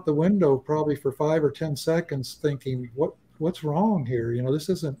looking out the window probably for 5 or 10 seconds thinking, what's wrong here? You know, this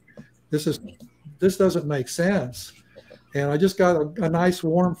doesn't make sense. And I just got a nice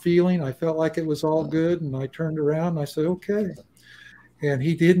warm feeling. I felt like it was all good. And I turned around and I said, okay. And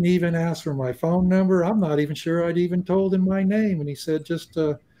he didn't even ask for my phone number. I'm not even sure I'd even told him my name. And he said, just,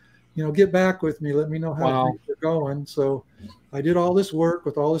 get back with me. Let me know how things are going. So I did all this work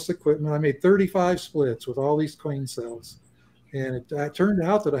with all this equipment. I made 35 splits with all these queen cells. And it turned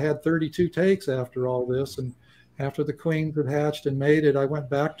out that I had 32 takes after all this. And after the queens had hatched and mated, I went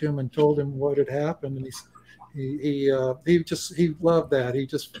back to him and told him what had happened. And he loved that. He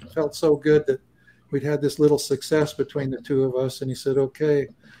just felt so good that we'd had this little success between the two of us, and he said, "Okay,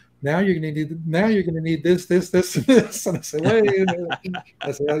 now you're going to need this, and this." And I said, "Wait a minute."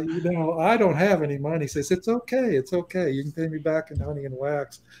 I said, I don't have any money." He says, "It's okay. It's okay. You can pay me back in honey and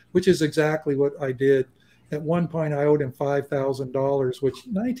wax," which is exactly what I did. At one point, I owed him $5,000, which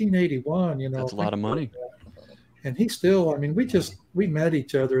 1981, that's a lot of money. And he still, I mean, we met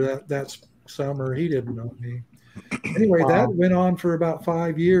each other that summer. He didn't know me. Anyway, that went on for about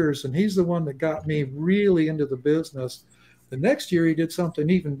 5 years, and he's the one that got me really into the business. The next year, he did something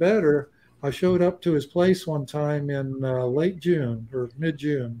even better. I showed up to his place one time in late June or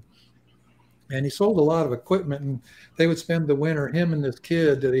mid-June, and he sold a lot of equipment, and they would spend the winter, him and this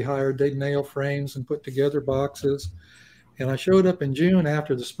kid that he hired, they'd nail frames and put together boxes. And I showed up in June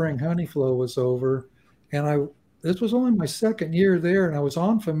after the spring honey flow was over, and this was only my second year there, and I was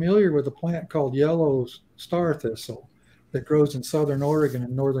unfamiliar with a plant called yellow star thistle that grows in southern Oregon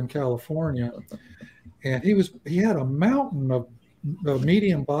and northern California. And he had a mountain of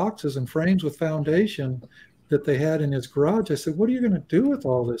medium boxes and frames with foundation that they had in his garage. I said, "What are you going to do with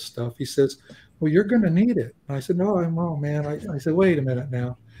all this stuff?" He says, "Well, you're going to need it." And I said, "No, man." I said, "Wait a minute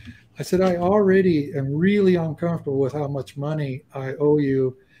now." I said, "I already am really uncomfortable with how much money I owe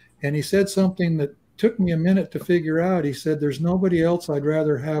you." And he said something that took me a minute to figure out. He said, "There's nobody else I'd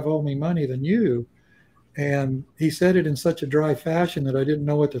rather have owe me money than you." And he said it in such a dry fashion that I didn't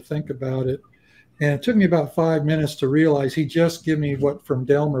know what to think about it. And it took me about 5 minutes to realize he just gave me what from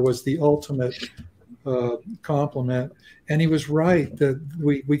Delmer was the ultimate compliment. And he was right that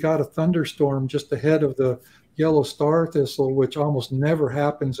we got a thunderstorm just ahead of the yellow star thistle, which almost never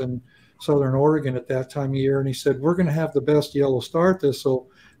happens in southern Oregon at that time of year. And he said, "We're going to have the best yellow star thistle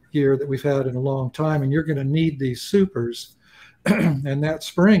year that we've had in a long time, and you're going to need these supers." And that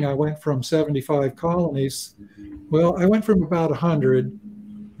spring, I went from 75 colonies. Well, I went from about 100.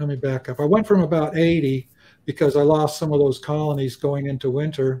 Let me back up. I went from about 80 because I lost some of those colonies going into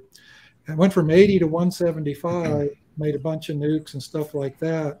winter. I went from 80 to 175, made a bunch of NUCS and stuff like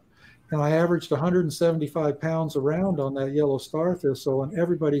that. And I averaged 175 pounds around on that yellow star thistle. And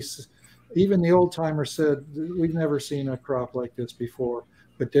everybody, even the old timers, said, "We've never seen a crop like this before."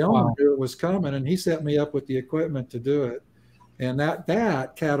 But Delmer knew it was coming, and he set me up with the equipment to do it. And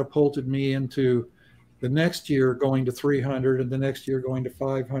that catapulted me into the next year going to 300 and the next year going to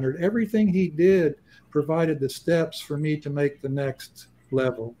 500. Everything he did provided the steps for me to make the next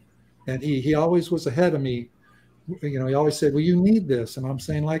level. And he always was ahead of me. He always said, "Well, you need this." And I'm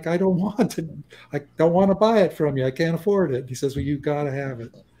saying, like, I don't want to buy it from you. I can't afford it. He says, "Well, you've got to have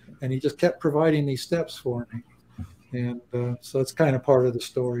it." And he just kept providing these steps for me. And so it's kind of part of the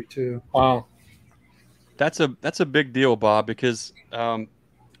story too. Wow. That's a big deal, Bob, because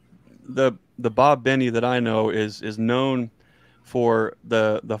the Bob Binnie that I know is known for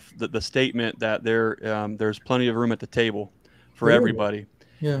the statement that there's plenty of room at the table for everybody.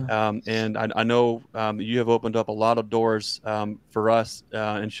 Yeah. And I know you have opened up a lot of doors for us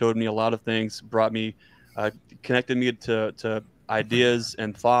and showed me a lot of things, connected me to ideas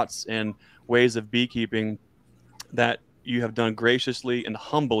and thoughts and ways of beekeeping that you have done graciously and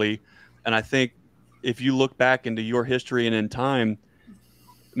humbly. And I think if you look back into your history and in time,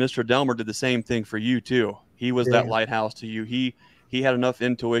 Mr. Delmer did the same thing for you too. He was that lighthouse to you. He had enough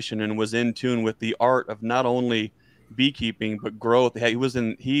intuition and was in tune with the art of not only beekeeping but growth. He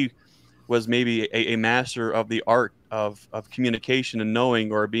was maybe a master of the art of communication and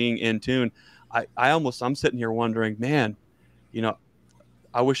knowing or being in tune. I'm sitting here wondering, man,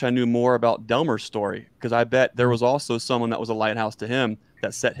 I wish I knew more about Delmer's story, because I bet there was also someone that was a lighthouse to him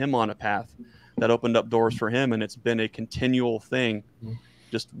that set him on a path that opened up doors for him, and it's been a continual thing.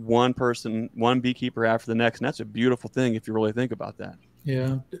 Just one person, one beekeeper after the next, and that's a beautiful thing if you really think about that.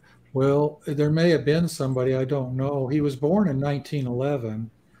 Yeah. Well, there may have been somebody, I don't know. He was born in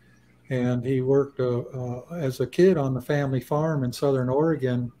 1911, and he worked as a kid on the family farm in southern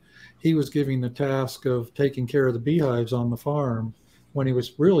Oregon. He was given the task of taking care of the beehives on the farm when he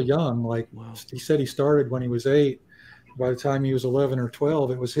was real young. Like, he said he started when he was 8. By the time he was 11 or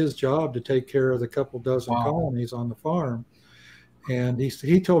 12, it was his job to take care of the couple dozen colonies on the farm. And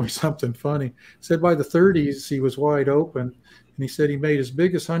he told me something funny. He said by the 30s, he was wide open. And he said he made his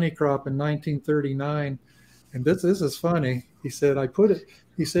biggest honey crop in 1939. And this is funny. He said,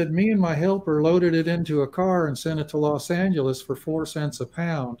 me and my helper loaded it into a car and sent it to Los Angeles for 4 cents a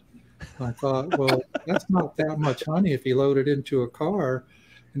pound. I thought, well, that's not that much honey if he loaded it into a car.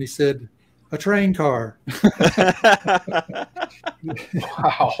 And he said, a train car.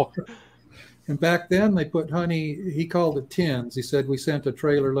 Wow. And back then they put honey, he called it tins. He said we sent a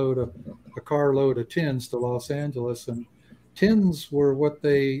carload of tins to Los Angeles. And tins were what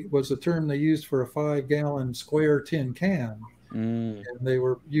was the term they used for a 5-gallon square tin can. And they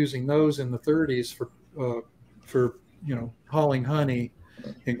were using those in the 30s for hauling honey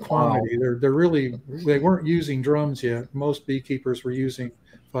in quantity. Wow. They weren't using drums yet. Most beekeepers were using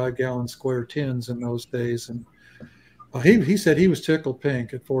 5-gallon square tins in those days. And he said he was tickled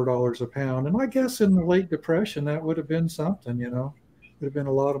pink at $4 a pound. And I guess in the late Depression, that would have been something, would have been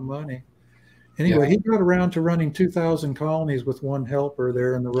a lot of money. Anyway, he got around to running 2,000 colonies with one helper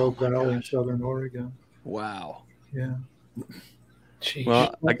there in the Rogue Valley in Southern Oregon. Wow. Yeah. Jeez.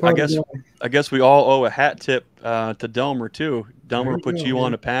 Well, I guess we all owe a hat tip to Delmer too. Delmer put you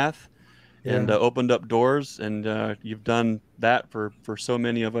on a path and opened up doors, and you've done that for so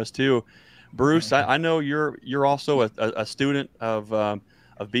many of us too. Bruce, I know you're also a student of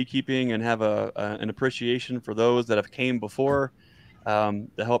beekeeping and have an appreciation for those that have came before to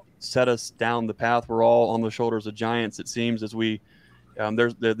help set us down the path. We're all on the shoulders of giants, it seems, as we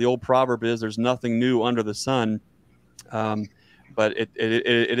there's the old proverb is there's nothing new under the sun. But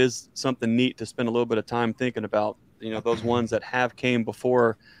it is something neat to spend a little bit of time thinking about, those ones that have came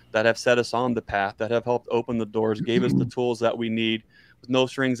before, that have set us on the path, that have helped open the doors, gave us the tools that we need with no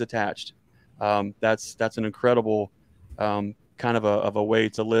strings attached. That's an incredible kind of a way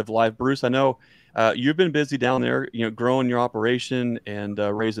to live life. Bruce, I know you've been busy down there, growing your operation and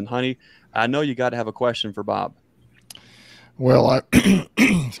raising honey. I know you got to have a question for Bob. Well,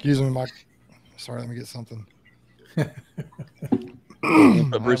 excuse me, sorry, let me get something.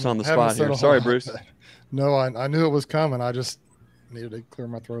 Put Bruce on the spot here. Sorry, Bruce. No, I knew it was coming. I just needed to clear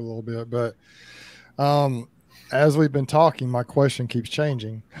my throat a little bit. But as we've been talking, my question keeps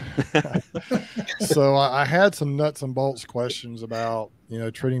changing. So I had some nuts and bolts questions about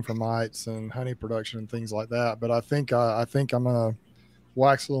treating for mites and honey production and things like that. But I think I'm gonna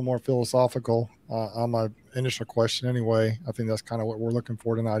wax a little more philosophical on my initial question anyway. I think that's kind of what we're looking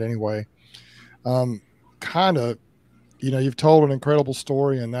for tonight anyway. You've told an incredible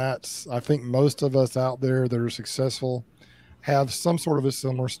story, and I think most of us out there that are successful have some sort of a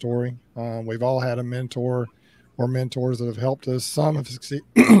similar story. We've all had a mentor or mentors that have helped us. Some have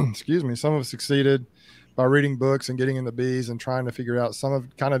some have succeeded by reading books and getting in the bees and trying to figure out. Some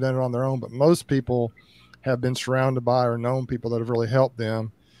have kind of done it on their own, but most people have been surrounded by or known people that have really helped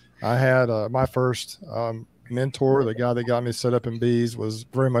them. I had my first mentor, the guy that got me set up in bees, was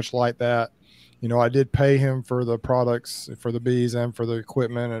very much like that. I did pay him for the products, for the bees and for the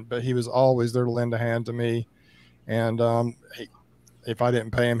equipment, but he was always there to lend a hand to me. And if I didn't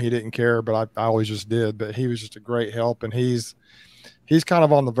pay him, he didn't care, but I always just did. But he was just a great help, and he's kind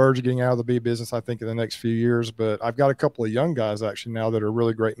of on the verge of getting out of the bee business, I think, in the next few years. But I've got a couple of young guys actually now that are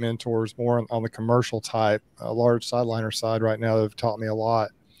really great mentors, more on the commercial type, large sideliner side right now, that have taught me a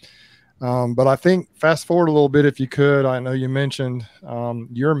lot. But I think fast forward a little bit, if you could. I know you mentioned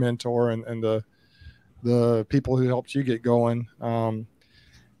your mentor and the people who helped you get going.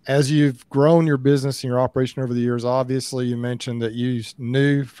 As you've grown your business and your operation over the years, obviously you mentioned that you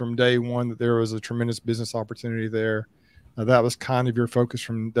knew from day one that there was a tremendous business opportunity there. That was kind of your focus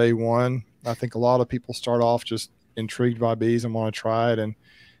from day one. I think a lot of people start off just intrigued by bees and want to try it. And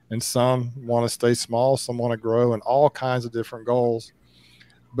some want to stay small, some want to grow, and all kinds of different goals.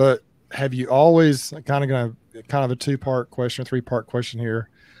 But have you always kind of a two-part question, a three-part question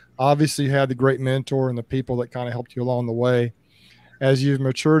here? Obviously, you had the great mentor and the people that kind of helped you along the way. As you've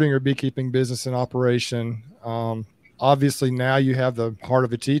matured in your beekeeping business and operation, obviously now you have the heart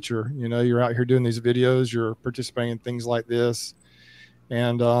of a teacher. You're out here doing these videos, you're participating in things like this.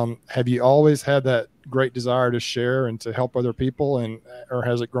 And have you always had that great desire to share and to help other people, or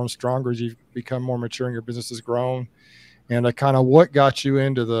has it grown stronger as you've become more mature and your business has grown? And kind of what got you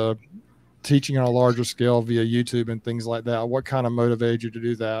into the teaching on a larger scale via YouTube and things like that? What kind of motivated you to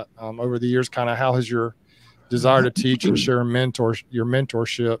do that over the years? Kind of how has your desire to teach and share your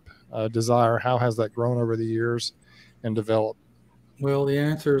mentorship desire, how has that grown over the years and developed? Well, the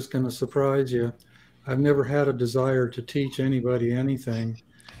answer is going to surprise you. I've never had a desire to teach anybody anything.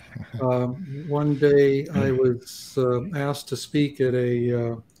 One day I was asked to speak at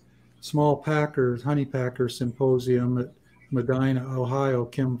a small honey packer symposium at Medina, Ohio.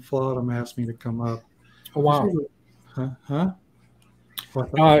 Kim Flottam asked me to come up. Oh, wow. Huh?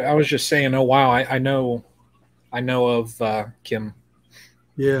 I was just saying, oh, wow. I know of Kim.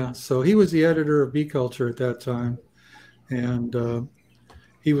 Yeah. So he was the editor of Bee Culture at that time. And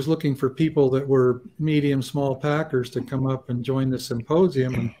he was looking for people that were medium, small packers to come up and join the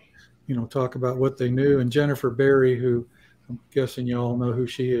symposium and, talk about what they knew. And Jennifer Berry, who I'm guessing you all know who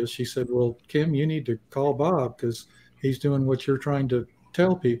she is, she said, well, Kim, you need to call Bob because he's doing what you're trying to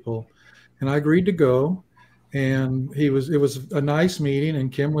tell people. And I agreed to go. And it was a nice meeting,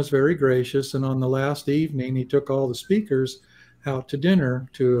 and Kim was very gracious. And on the last evening, he took all the speakers out to dinner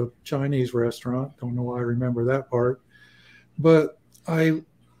to a Chinese restaurant. Don't know why I remember that part. But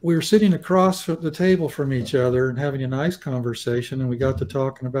we were sitting across the table from each other and having a nice conversation, and we got to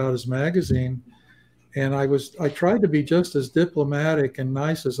talking about his magazine. And I tried to be just as diplomatic and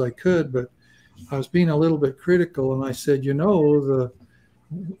nice as I could, but I was being a little bit critical. And I said, you know,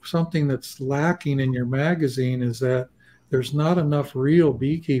 something that's lacking in your magazine is that there's not enough real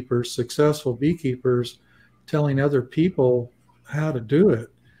beekeepers, successful beekeepers, telling other people how to do it.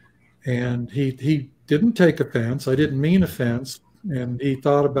 And he didn't take offense. I didn't mean offense. And he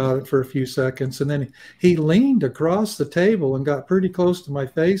thought about it for a few seconds. And then he leaned across the table and got pretty close to my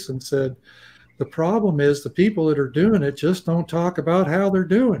face and said, the problem is the people that are doing it just don't talk about how they're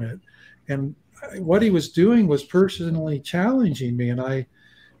doing it. And what he was doing was personally challenging me. And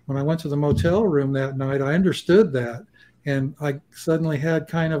when I went to the motel room that night, I understood that. And I suddenly had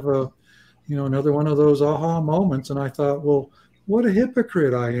kind of another one of those aha moments. And I thought, well, what a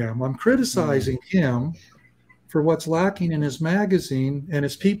hypocrite I am. I'm criticizing him for what's lacking in his magazine. And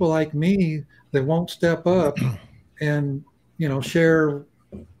it's people like me that won't step up and, share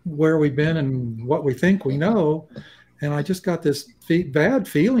where we've been and what we think we know. And I just got this bad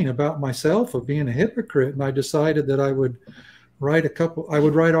feeling about myself of being a hypocrite. And I decided that I would write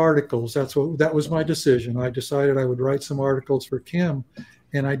articles. That was my decision. I decided I would write some articles for Kim,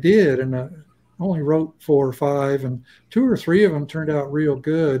 and I did. And I only wrote 4 or 5, and 2 or 3 of them turned out real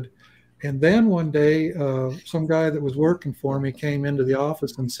good. And then one day, some guy that was working for me came into the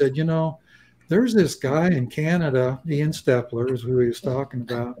office and said, there's this guy in Canada, Ian Stepler is who he was talking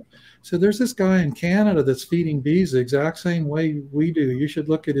about. So there's this guy in Canada that's feeding bees the exact same way we do. You should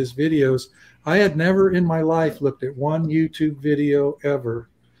look at his videos. I had never in my life looked at one YouTube video ever.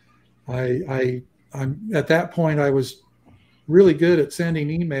 I'm at that point, I was really good at sending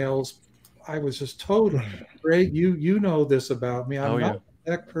emails. I was just totally great. You know this about me. I'm not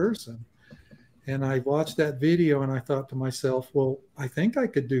that person. And I watched that video and I thought to myself, well, I think I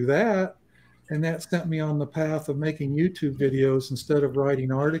could do that. And that sent me on the path of making YouTube videos instead of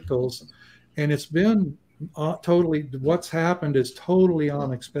writing articles. And it's been what's happened is totally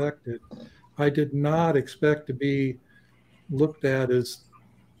unexpected. I did not expect to be looked at as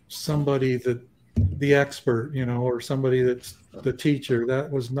somebody the expert, or somebody that's the teacher. That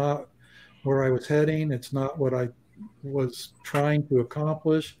was not where I was heading. It's not what I was trying to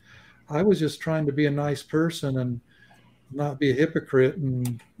accomplish. I was just trying to be a nice person and not be a hypocrite,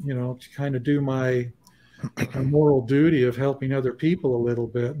 and to kind of do my moral duty of helping other people a little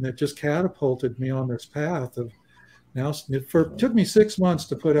bit. And it just catapulted me on this path of now. It took me 6 months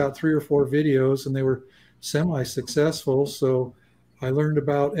to put out 3 or 4 videos, and they were semi-successful. So I learned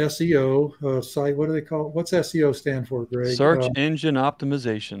about SEO site. What do they call it? What's SEO stand for, Greg? Search engine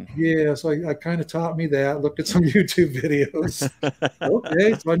optimization. Yeah, so I kind of taught me that. Looked at some YouTube videos.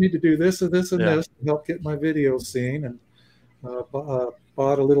 Okay, so I need to do this and this and this to help get my videos seen. And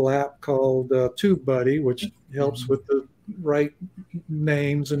bought a little app called TubeBuddy, which helps with the right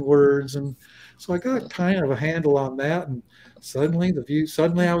names and words. And so I got kind of a handle on that. And suddenly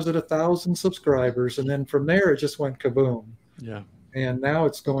I was at 1,000 subscribers. And then from there, it just went kaboom. Yeah. And now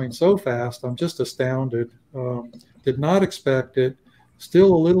it's going so fast. I'm just astounded. Did not expect it.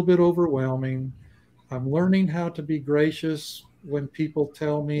 Still a little bit overwhelming. I'm learning how to be gracious when people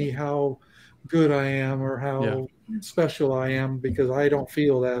tell me how good I am or how special I am, because I don't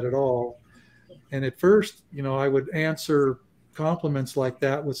feel that at all. And at first, I would answer compliments like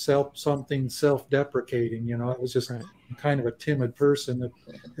that with something self-deprecating. I was just kind of a timid person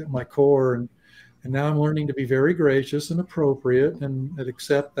at my core. And now I'm learning to be very gracious and appropriate and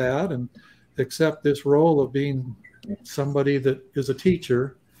accept that and accept this role of being somebody that is a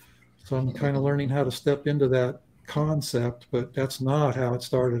teacher. So I'm kind of learning how to step into that concept, but that's not how it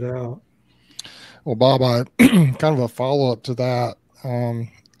started out. Well, Bob, I kind of a follow-up to that.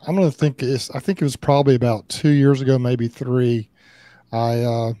 I think it was probably about 2 years ago, maybe 3.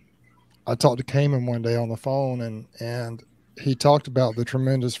 I talked to Cayman one day on the phone, and he talked about the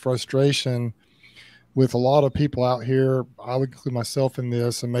tremendous frustration with a lot of people out here. I would include myself in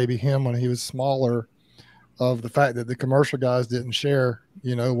this, and maybe him when he was smaller, of the fact that the commercial guys didn't share,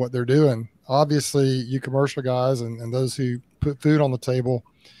 what they're doing. Obviously, you commercial guys and those who put food on the table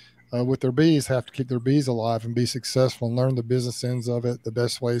with their bees have to keep their bees alive and be successful and learn the business ends of it, the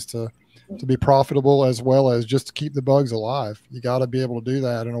best ways to be profitable, as well as just to keep the bugs alive. You got to be able to do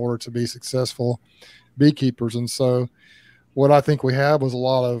that in order to be successful beekeepers. And so what I think we have was a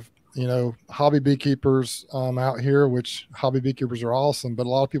lot of, hobby beekeepers out here, which hobby beekeepers are awesome, but a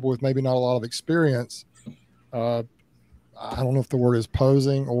lot of people with maybe not a lot of experience I don't know if the word is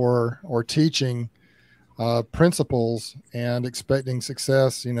posing or teaching principles and expecting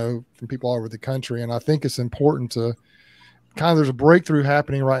success, you know, from people all over the country. And I think it's important to kind of, there's a breakthrough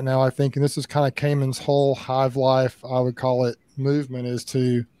happening right now, I think, and this is kind of Cayman's whole hive life, I would call it, movement, is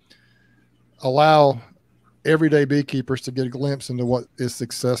to allow everyday beekeepers to get a glimpse into what is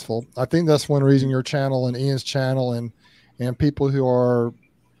successful. I think that's one reason your channel and Ian's channel and people who are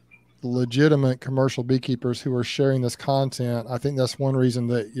legitimate commercial beekeepers who are sharing this content, I think that's one reason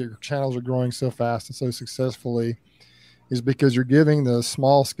that your channels are growing so fast and so successfully, is because you're giving the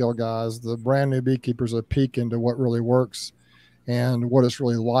small scale guys, the brand new beekeepers, a peek into what really works and what it's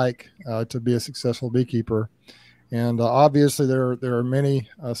really like to be a successful beekeeper. And obviously there are many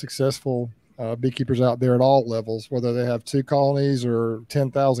successful beekeepers out there at all levels, whether they have 2 colonies or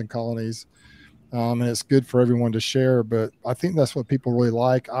 10,000 colonies. And it's good for everyone to share, but I think that's what people really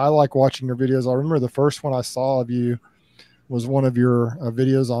like. I like watching your videos. I remember the first one I saw of you was one of your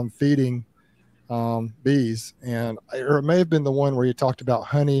videos on feeding bees, and it may have been the one where you talked about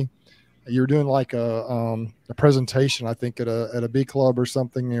honey. You were doing like a presentation, I think, at a bee club or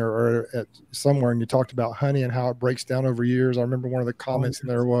something, or at somewhere, and you talked about honey and how it breaks down over years. I remember one of the comments in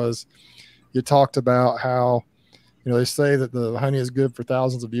there was, you talked about how, you know, they say that the honey is good for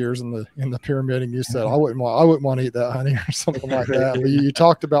thousands of years in the pyramid, and you said, I wouldn't want to eat that honey or something like that. But you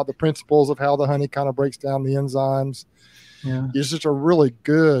talked about the principles of how the honey kind of breaks down the enzymes. Yeah. It's just a really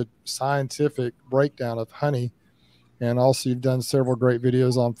good scientific breakdown of honey. And also you've done several great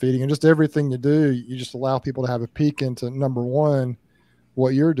videos on feeding, and just everything you do, you just allow people to have a peek into, number one,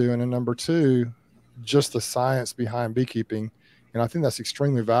 what you're doing, and number two, just the science behind beekeeping. And I think that's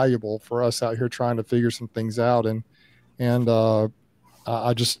extremely valuable for us out here trying to figure some things out. And I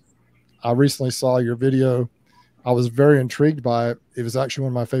recently saw your video. I was very intrigued by it. It was actually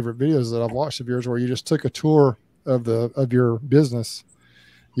one of my favorite videos that I've watched of yours, where you just took a tour of your business.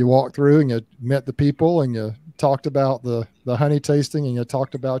 You walked through and you met the people and you talked about the honey tasting and you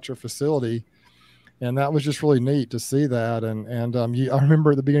talked about your facility. And that was just really neat to see that. And I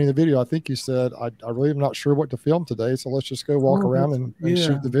remember at the beginning of the video, I think you said, I really am not sure what to film today, so let's just go walk around and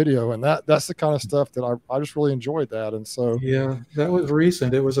shoot the video. And that's the kind of stuff that I just really enjoyed that. And so, yeah, that was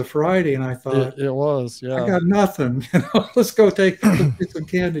recent. It was a Friday, and I thought, it was, yeah, I got nothing. Let's go take some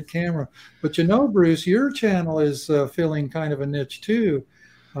candid camera. But you know, Bruce, your channel is filling kind of a niche too.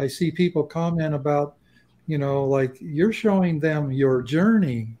 I see people comment about, you know, like you're showing them your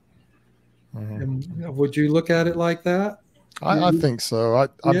journey. And would you look at it like that? I think so.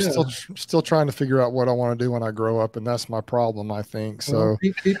 I'm still trying to figure out what I want to do when I grow up, and that's my problem, I think. So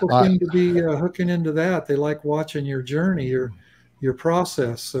people seem to be hooking into that. They like watching your journey, your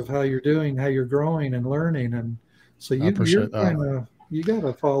process of how you're doing, how you're growing and learning, and so you got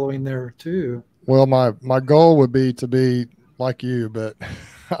a following there too. Well, my goal would be to be like you, but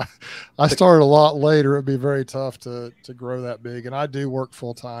I started a lot later. It'd be very tough to grow that big, and I do work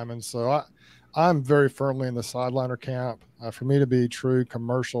full time, and so I'm very firmly in the sideliner camp. For me to be true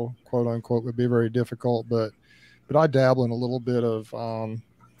commercial, quote unquote, would be very difficult, but I dabble in a little bit of,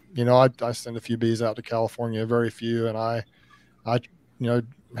 you know, I send a few bees out to California, very few, and I you know,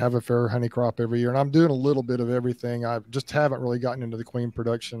 have a fair honey crop every year, and I'm doing a little bit of everything. I just haven't really gotten into the queen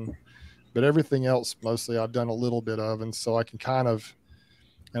production, but everything else mostly I've done a little bit of, and so I can kind of,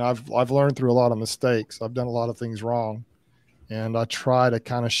 and I've learned through a lot of mistakes. I've done a lot of things wrong, and I try to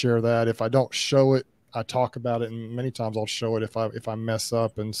kind of share that. If I don't show it, I talk about it, and many times I'll show it if I mess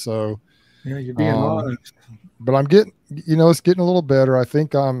up. And so, yeah, you're being honest. But I'm getting, you know, it's getting a little better. I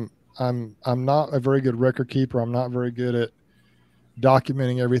think I'm not a very good record keeper. I'm not very good at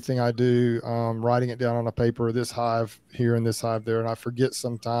documenting everything I do, writing it down on a paper, this hive here and this hive there, and I forget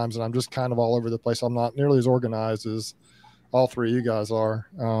sometimes, and I'm just kind of all over the place. I'm not nearly as organized as all three of you guys are,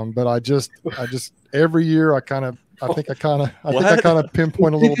 but I just every year I think I kind of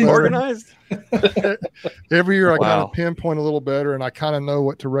pinpoint a little better. Organized. Every year I kind of pinpoint a little better, and I kind of know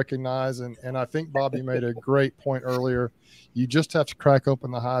what to recognize. And I think Bob, you made a great point earlier. You just have to crack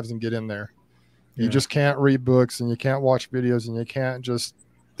open the hives and get in there. You just can't read books, and you can't watch videos, and you can't just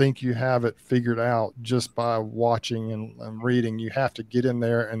think you have it figured out just by watching and reading. You have to get in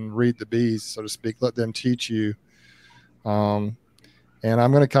there and read the bees, so to speak. Let them teach you. And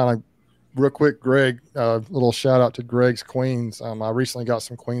I'm going to kind of real quick, Greg, little shout out to Greg's queens. I recently got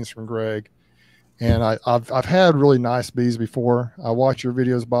some queens from Greg, and I've had really nice bees before. I watch your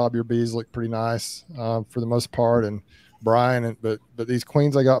videos, Bob. Your bees look pretty nice for the most part, and Brian. But these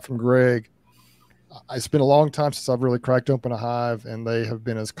queens I got from Greg, it's been a long time since I've really cracked open a hive, and they have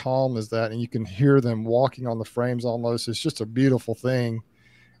been as calm as that, and you can hear them walking on the frames almost. It's just a beautiful thing.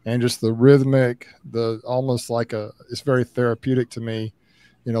 and just the rhythmic, almost like it's very therapeutic to me.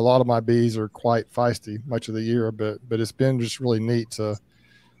 You know, a lot of my bees are quite feisty much of the year, but it's been just really neat to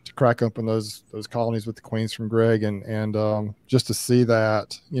crack open those colonies with the queens from Greg, and just to see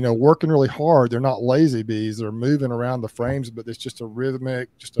that, you know, working really hard. They're not lazy bees. They're moving around the frames, but it's just a rhythmic,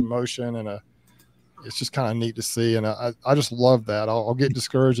 just a motion, and it's just kind of neat to see. And I just love that. I'll get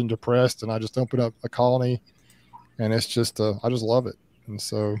discouraged and depressed, and I just open up a colony, and it's just, I just love it. And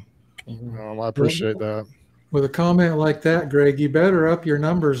so I appreciate that. With a comment like that, Greg, you better up your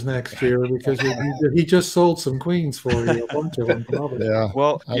numbers next year, because he just sold some queens for you, a bunch of them probably. Yeah.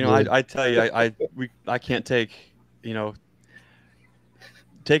 Well, you know, I tell you, I can't take, you know,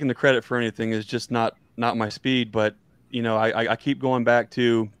 taking the credit for anything is just not my speed. But you know, I keep going back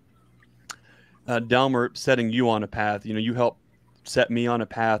to Delmer setting you on a path. You know, you helped set me on a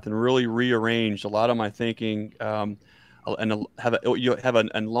path and really rearranged a lot of my thinking. And you have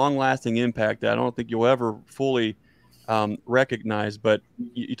a long-lasting impact that I don't think you'll ever fully recognize. But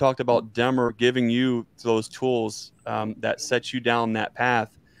you talked about Demmer giving you those tools that set you down that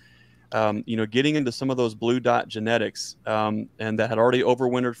path. You know, getting into some of those blue dot genetics and that had already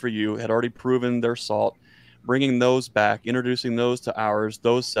overwintered for you, had already proven their salt, bringing those back, introducing those to ours,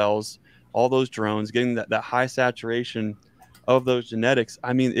 those cells, all those drones, getting that high saturation of those genetics.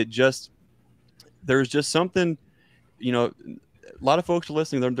 I mean, there's just something. You know, a lot of folks are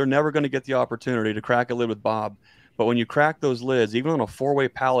listening. They're never going to get the opportunity to crack a lid with Bob. But when you crack those lids, even on a 4-way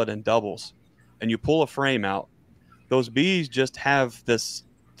pallet and doubles, and you pull a frame out, those bees just have this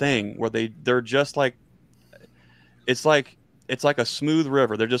thing where they're just like, it's like a smooth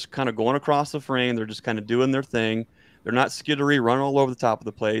river. They're just kind of going across the frame. They're just kind of doing their thing. They're not skittery, running all over the top of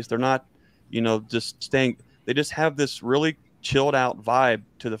the place. They're not, you know, just staying. They just have this really chilled out vibe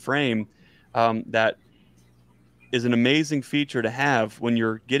to the frame that is an amazing feature to have when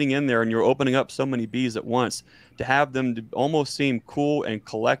you're getting in there and you're opening up so many bees at once. To have them to almost seem cool and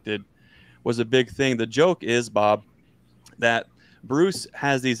collected was a big thing. The joke is, Bob, that Bruce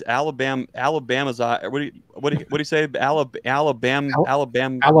has these Alabamaized. What do you say? Alabamaized.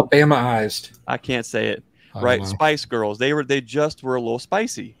 I can't say it right. Spice Girls. They just were a little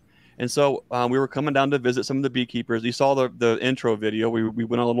spicy. And so we were coming down to visit some of the beekeepers. You saw the intro video. We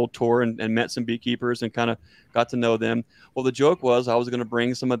went on a little tour and met some beekeepers and kind of got to know them. Well, the joke was I was going to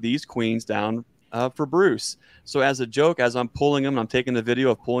bring some of these queens down for Bruce. So as a joke, as I'm pulling them, and I'm taking the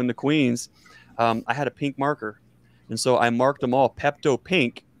video of pulling the queens, I had a pink marker. And so I marked them all Pepto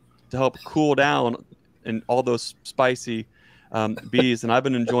Pink to help cool down and all those spicy bees. And I've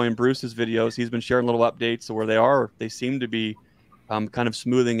been enjoying Bruce's videos. He's been sharing little updates to where they seem to be kind of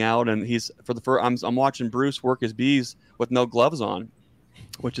smoothing out, and I'm watching Bruce work his bees with no gloves on,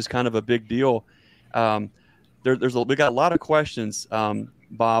 which is kind of a big deal. We got a lot of questions,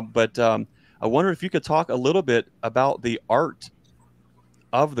 Bob, but I wonder if you could talk a little bit about the art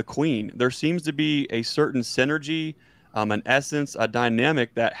of the queen. There seems to be a certain synergy, an essence, a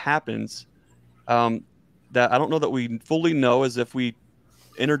dynamic that happens that I don't know that we fully know. As if we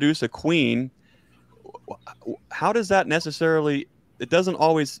introduce a queen, how does that necessarily? It doesn't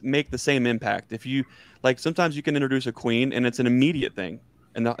always make the same impact. If you like, sometimes you can introduce a queen and it's an immediate thing,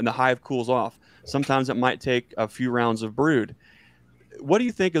 and the hive cools off. Sometimes it might take a few rounds of brood. What do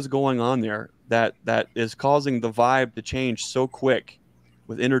you think is going on there that is causing the vibe to change so quick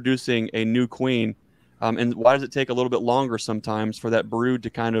with introducing a new queen? And why does it take a little bit longer sometimes for that brood to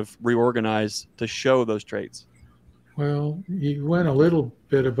kind of reorganize to show those traits? Well, you went a little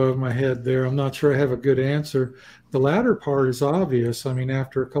bit above my head there. I'm not sure I have a good answer. The latter part is obvious. I mean,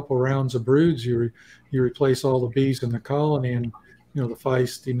 after a couple rounds of broods, you replace all the bees in the colony, and you know the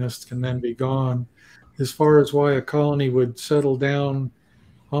feistiness can then be gone. As far as why a colony would settle down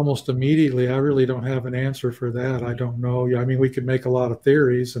almost immediately, I really don't have an answer for that. I don't know. I mean, we could make a lot of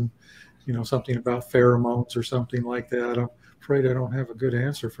theories, and you know, something about pheromones or something like that. I'm afraid I don't have a good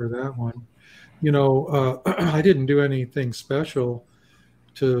answer for that one. You know, I didn't do anything special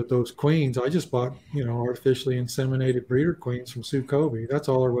to those queens. I just bought, you know, artificially inseminated breeder queens from Sue Kobe. That's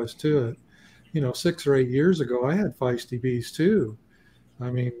all there was to it. You know, 6 or 8 years ago, I had feisty bees too.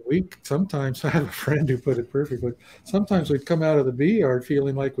 I mean, sometimes, I have a friend who put it perfectly. Sometimes we'd come out of the bee yard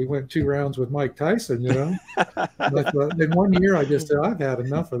feeling like we went 2 rounds with Mike Tyson, you know. But in one year, I just said, I've had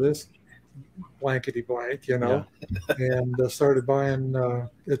enough of this blankety blank, you know, and started buying.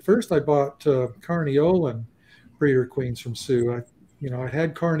 At first, I bought Carniolan breeder queens from Sue. I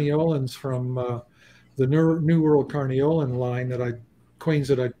had Carniolans from the New World Carniolan line queens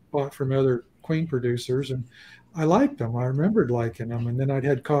that I bought from other queen producers, and I liked them. I remembered liking them. And then I'd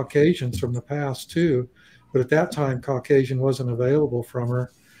had Caucasians from the past too, but at that time Caucasian wasn't available from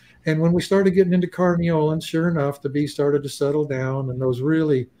her. And when we started getting into carniolans, sure enough, the bees started to settle down, and those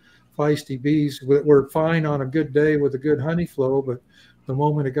really feisty bees were fine on a good day with a good honey flow, but the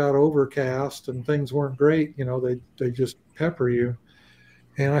moment it got overcast and things weren't great, you know, they just pepper you.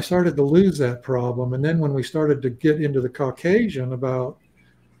 And I started to lose that problem. And then when we started to get into the Caucasian about,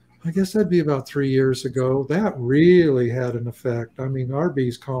 I guess that'd be about 3 years ago, that really had an effect. I mean, our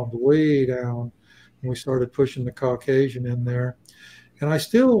bees calmed way down when we started pushing the Caucasian in there. And I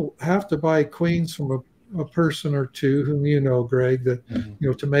still have to buy queens from a person or two whom you know, Greg, that, you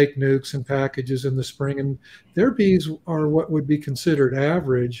know, to make nukes and packages in the spring. And their bees are what would be considered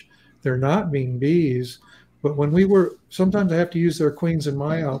average. They're not mean bees. But when we were, sometimes I have to use their queens in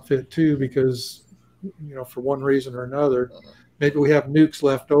my outfit too, because, you know, for one reason or another, maybe we have nukes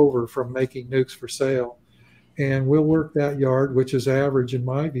left over from making nukes for sale. And we'll work that yard, which is average in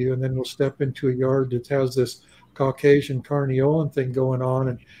my view, and then we'll step into a yard that has this Caucasian carniolan thing going on,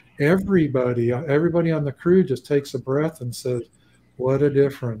 and everybody on the crew just takes a breath and says, what a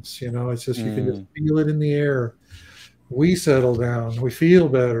difference. You know, it's just, you can just feel it in the air. We settle down, we feel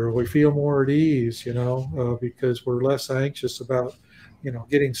better, we feel more at ease, you know, because we're less anxious about, you know,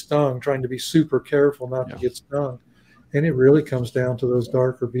 getting stung, trying to be super careful not to get stung. And it really comes down to those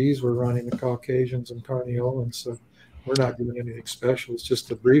darker bees we're running, the Caucasians and carniolans. So we're not doing anything special. It's just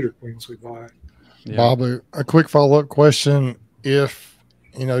the breeder queens we buy. Yeah. Bob, a quick follow-up question. If,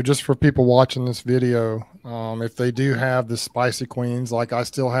 you know, just for people watching this video, if they do have the spicy queens, like I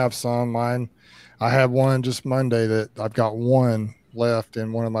still have some, mine, I had one just Monday that I've got one left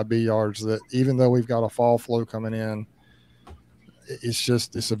in one of my bee yards that even though we've got a fall flow coming in,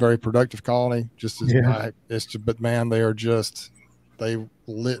 it's a very productive colony. Just as but man, they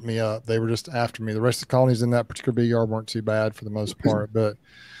lit me up. They were just after me. The rest of the colonies in that particular bee yard weren't too bad for the most part, but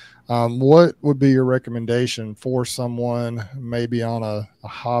what would be your recommendation for someone maybe on a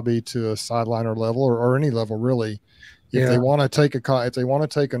hobby to a sideliner level or any level really, if they want to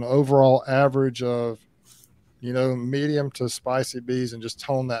take an overall average of, you know, medium to spicy bees and just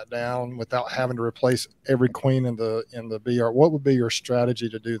tone that down without having to replace every queen in the bee yard, what would be your strategy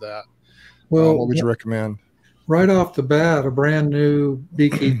to do that? Well, what would you recommend? Right off the bat, a brand new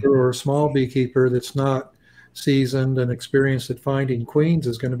beekeeper or a small beekeeper that's not seasoned and experienced at finding queens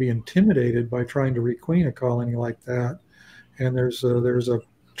is going to be intimidated by trying to requeen a colony like that. And there's a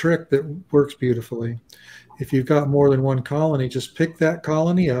trick that works beautifully. If you've got more than one colony, just pick that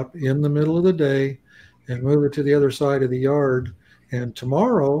colony up in the middle of the day and move it to the other side of the yard. And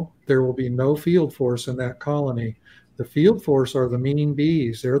tomorrow there will be no field force in that colony. The field force are the mean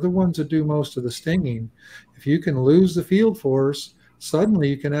bees. They're the ones that do most of the stinging. If you can lose the field force, suddenly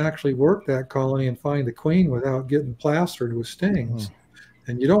you can actually work that colony and find the queen without getting plastered with stings.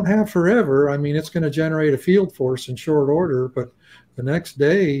 And you don't have forever. I mean, it's going to generate a field force in short order, but the next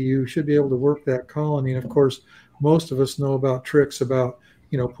day you should be able to work that colony. And of course, most of us know about tricks about,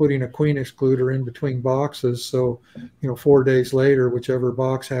 you know, putting a queen excluder in between boxes. So, you know, 4 days later, whichever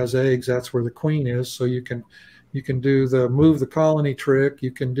box has eggs, that's where the queen is. So you can do the move the colony trick.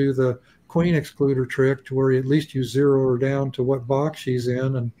 You can do the queen excluder trick to where at least you zero her down to what box she's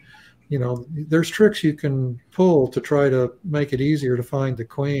in. And, you know, there's tricks you can pull to try to make it easier to find the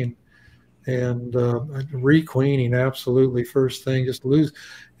queen. And requeening, absolutely, first thing, just lose.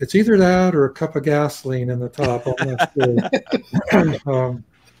 It's either that or a cup of gasoline in the top.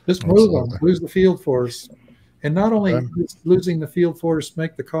 Just move them, lose the field force. And not only losing the field force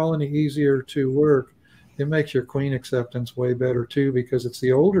make the colony easier to work, it makes your queen acceptance way better too, because it's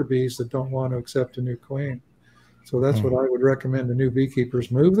the older bees that don't want to accept a new queen. So that's what I would recommend to new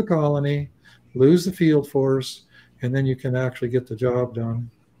beekeepers. Move the colony, lose the field force, and then you can actually get the job done.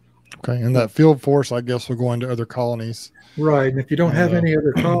 Okay, and that field force, I guess, will go into other colonies. Right, and if you don't have any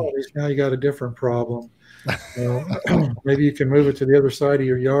other colonies, now you got a different problem. Maybe you can move it to the other side of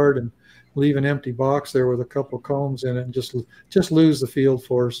your yard and leave an empty box there with a couple of combs in it, and just lose the field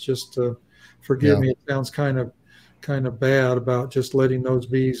force. Just forgive me, it sounds kind of bad about just letting those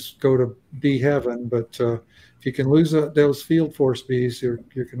bees go to bee heaven, but if you can lose those field force bees, you're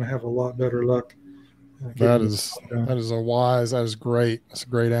going to have a lot better luck. That is great. That's a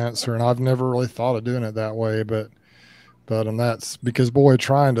great answer. And I've never really thought of doing it that way, but that's because, boy,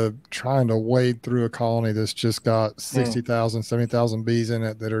 trying to wade through a colony that's just got 60,000, 70,000 bees in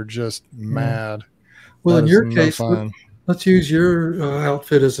it that are just mad. Well, in your case, let's use your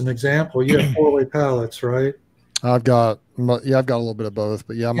outfit as an example. You have 4-way pallets, right? I've got a little bit of both,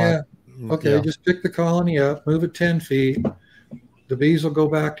 but just pick the colony up, move it 10 feet. The bees will go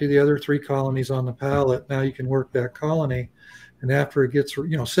back to the other 3 colonies on the pallet. Now you can work that colony, and after it gets,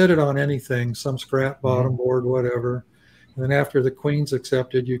 set it on anything, some scrap bottom board, whatever. And And then after the queen's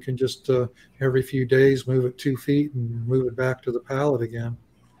accepted, you can just every few days move it 2 feet and move it back to the pallet again.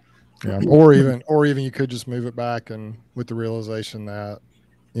 Yeah, or even you could just move it back, and with the realization that,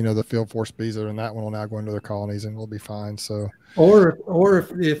 you know, the field force bees that are in that one will now go into their colonies and we'll be fine. So, or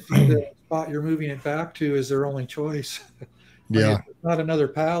if the spot you're moving it back to is their only choice. Yeah, I mean, if it's not another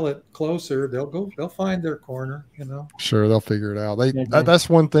pallet closer, they'll find their corner, you know. Sure, they'll figure it out. That's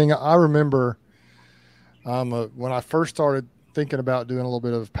one thing I remember. When I first started thinking about doing a little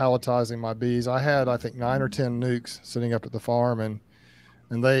bit of palletizing my bees, I had, I think, 9 or 10 NUCS sitting up at the farm, and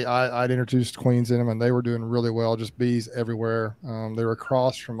I'd introduced queens in them, and they were doing really well, just bees everywhere. They were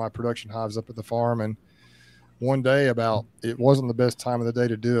across from my production hives up at the farm, and one day, it wasn't the best time of the day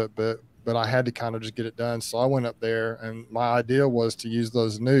to do it, but I had to kind of just get it done. So I went up there, and my idea was to use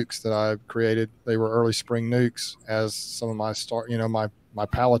those NUCS that I created. They were early spring NUCS as some of my my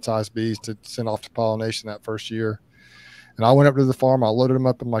palletized bees to send off to pollination that first year. And I went up to the farm, I loaded them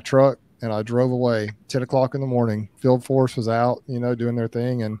up in my truck, and I drove away. 10 o'clock in the morning, field force was out, you know, doing their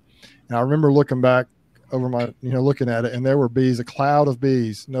thing. And I remember looking back over my, looking at it, and there were bees, a cloud of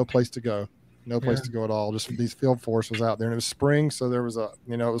bees, no place to go. No place to go at all. Just these field force was out there, and it was spring. So there was it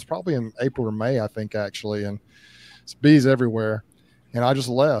was probably in April or May, I think, actually. And it's bees everywhere. And I just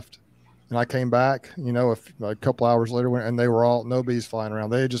left, and I came back, a couple hours later, and they were all, no bees flying around.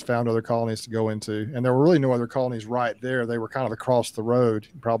 They had just found other colonies to go into, and there were really no other colonies right there. They were kind of across the road,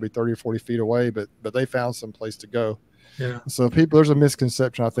 probably 30 or 40 feet away, but they found some place to go. Yeah. So there's a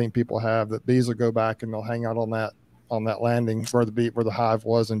misconception I think people have that bees will go back and they'll hang out on that landing where the hive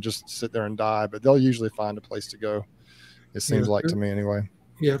was and just sit there and die, but they'll usually find a place to go. It seems like to me anyway.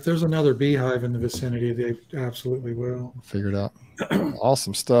 Yeah, if there's another beehive in the vicinity, they absolutely will. Figured out.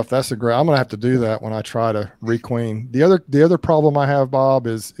 Awesome stuff. I'm gonna have to do that when I try to requeen. The other problem I have, Bob,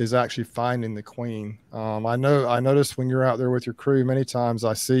 is actually finding the queen. I noticed when you're out there with your crew, many times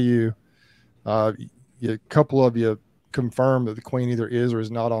I see you, a couple of you confirm that the queen either is or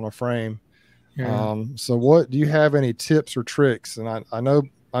is not on a frame. Yeah. So what do you have any tips or tricks? And I know,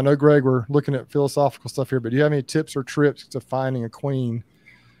 Greg, we're looking at philosophical stuff here, but do you have any tips or tricks to finding a queen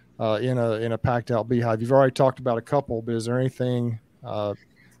in a packed out beehive? You've already talked about a couple, but is there anything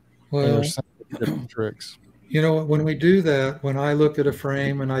different tricks? When we do that, when I look at a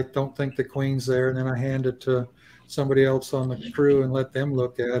frame and I don't think the queen's there, and then I hand it to somebody else on the crew and let them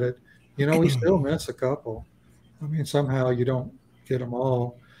look at it, we still miss a couple. I mean, somehow you don't get them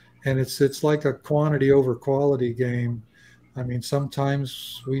all. And it's like a quantity over quality game. I mean,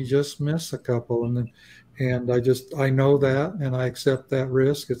 sometimes we just miss a couple, and I know that, and I accept that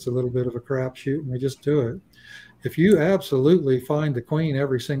risk. It's a little bit of a crapshoot, and we just do it. If you absolutely find the queen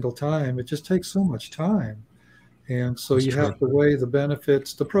every single time, it just takes so much time. And so you have to weigh the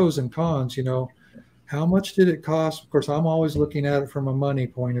benefits, the pros and cons, how much did it cost? Of course, I'm always looking at it from a money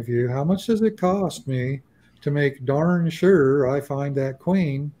point of view. How much does it cost me to make darn sure I find that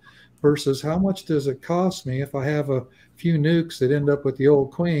queen versus how much does it cost me if I have a few NUCS that end up with the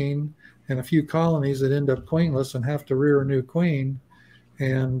old queen and a few colonies that end up queenless and have to rear a new queen.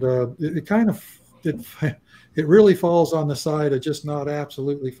 And it really falls on the side of just not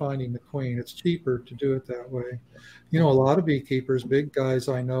absolutely finding the queen. It's cheaper to do it that way. A lot of beekeepers, big guys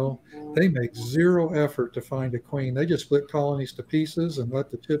I know, they make zero effort to find a queen. They just split colonies to pieces and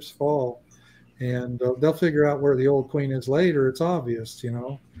let the chips fall. And they'll figure out where the old queen is later. It's obvious,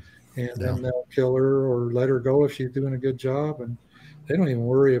 and then they'll kill her or let her go if she's doing a good job, and they don't even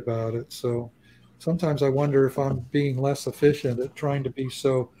worry about it. So sometimes I wonder if I'm being less efficient at trying to be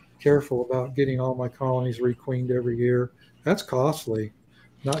so careful about getting all my colonies requeened every year. That's costly,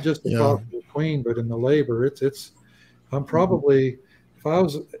 not just the cost of the queen, but in the labor. I'm probably, if I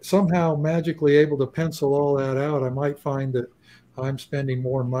was somehow magically able to pencil all that out, I might find that I'm spending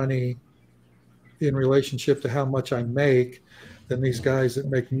more money in relationship to how much I make than these guys that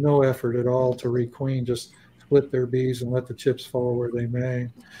make no effort at all to requeen, just split their bees and let the chips fall where they may.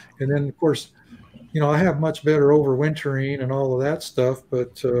 And then, of course, I have much better overwintering and all of that stuff,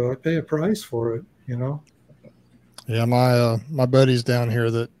 but I pay a price for it, Yeah, my buddies down here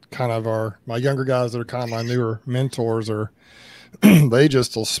that kind of are my younger guys that are kind of my newer mentors they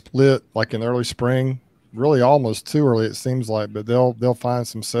just will split like in early spring, really almost too early it seems like, but they'll find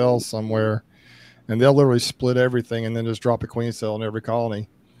some cells somewhere and they'll literally split everything and then just drop a queen cell in every colony.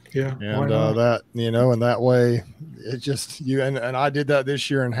 Yeah. And that, and that way it just, and I did that this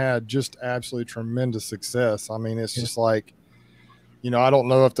year and had just absolutely tremendous success. I mean, it's just like, I don't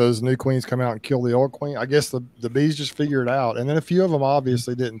know if those new queens come out and kill the old queen. I guess the bees just figure it out. And then a few of them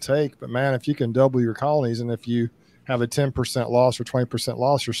obviously didn't take, but man, if you can double your colonies and if you have a 10% loss or 20%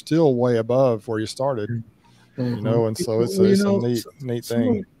 loss, you're still way above where you started. you know, and so it's, Well, it's a neat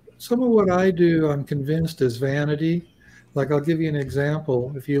thing. Some of what I do, I'm convinced, is vanity. Like, I'll give you an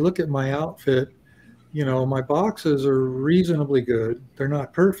example. If you look at my outfit, you know, my boxes are reasonably good. They're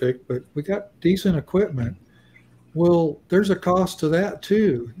not perfect, but we got decent equipment. Well, there's a cost to that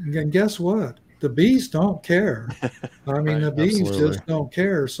too. And guess what? The bees don't care. I mean, the bees absolutely. just don't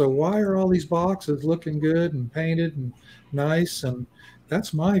care. So why are all these boxes looking good and painted and nice? And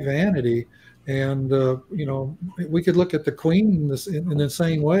that's my vanity. And, you know, we could look at the queen in the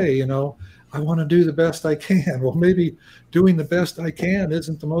same way. You know, I want to do the best I can. Well, maybe doing the best I can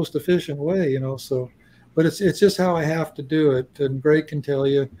isn't the most efficient way, you know. So, but it's just how I have to do it. And Greg can tell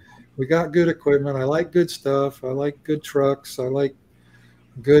you, we got good equipment. I like good stuff. I like good trucks. I like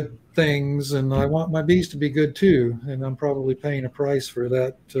good things, and I want my bees to be good too. And I'm probably paying a price for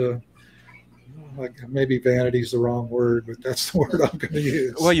that. Like, maybe vanity is the wrong word, but that's the word I'm going to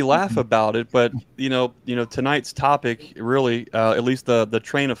use. Well, you laugh about it, but you know, tonight's topic really, at least the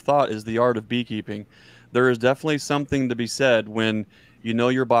train of thought, is the art of beekeeping. There is definitely something to be said when you know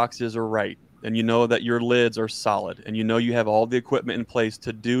your boxes are right, and you know that your lids are solid, and you know you have all the equipment in place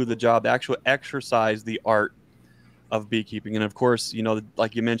to do the job, actually exercise the art of beekeeping. And of course, you know,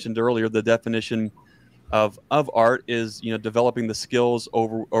 like you mentioned earlier, the definition of art is, you know, developing the skills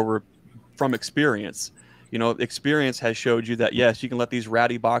over from experience. You know, experience has showed you that yes, you can let these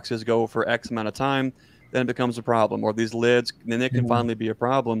ratty boxes go for X amount of time, then it becomes a problem, or these lids, then it can finally be a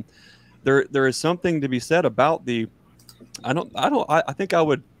problem. There is something to be said about the, I don't want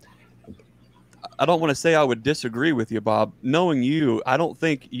to say I would disagree with you, Bob. Knowing you, I don't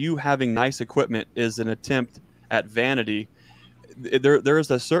think you having nice equipment is an attempt at vanity. There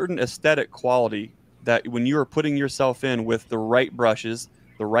is a certain aesthetic quality that when you are putting yourself in with the right brushes,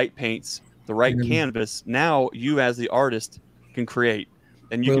 the right paints, the right canvas, now you as the artist can create,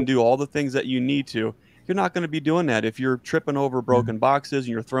 and you can do all the things that you need to. You're not going to be doing that if you're tripping over broken boxes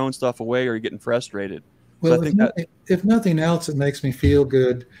and you're throwing stuff away or you're getting frustrated. Well, so I think if nothing else, it makes me feel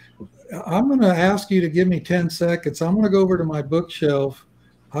good. I'm going to ask you to give me 10 seconds. I'm going to go over to my bookshelf.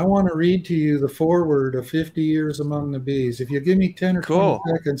 I want to read to you the foreword of 50 Years Among the Bees. If you give me 10 or 20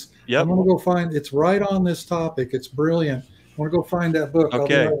 seconds, I'm going to go find, it's right on this topic. It's brilliant. I want to go find that book.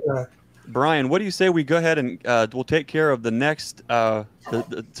 Okay. I'll be right back. Brian, what do you say we go ahead and we'll take care of the next,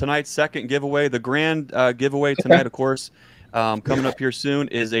 tonight's second giveaway, the grand giveaway tonight, of course, coming up here soon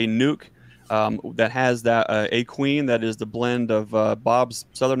is a NUC that has that a queen that is the blend of Bob's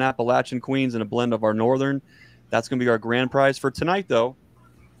Southern Appalachian queens and a blend of our Northern. That's going to be our grand prize for tonight, though.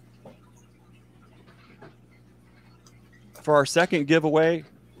 For our second giveaway,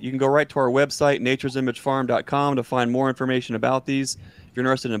 you can go right to our website, naturesimagefarm.com, to find more information about these. If you're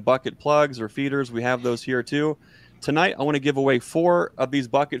interested in bucket plugs or feeders, we have those here too. Tonight, I want to give away 4 of these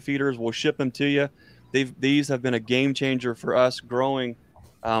bucket feeders. We'll ship them to you. These have been a game changer for us growing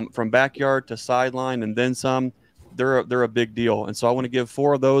from backyard to sideline and then some. They're a big deal. And so I want to give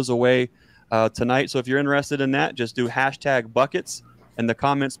 4 of those away tonight. So if you're interested in that, just do #buckets in the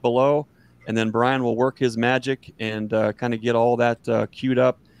comments below. And then Brian will work his magic and kind of get all that queued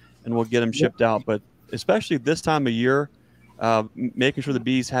up, and we'll get them shipped out. But especially this time of year, making sure the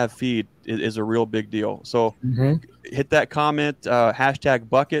bees have feed is a real big deal. So hit that comment,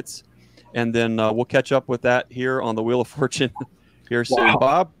 #buckets, and then we'll catch up with that here on the Wheel of Fortune here soon. Wow.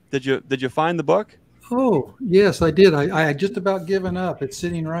 Bob, did you find the book? Oh, yes, I did. I had just about given up. It's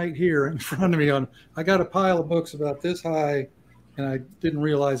sitting right here in front of me. I got a pile of books about this high, and I didn't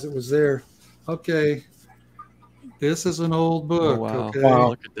realize it was there. Okay. This is an old book. Oh, wow. Okay. Wow.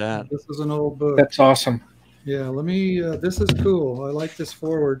 Look at that. This is an old book. That's awesome. Yeah, let me, this is cool. I like this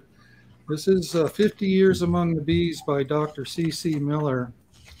forward. This is 50 Years Among the Bees by Dr. C.C. Miller.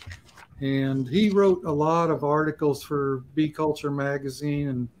 And he wrote a lot of articles for Bee Culture magazine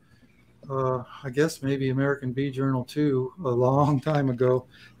and I guess maybe American Bee Journal too, a long time ago.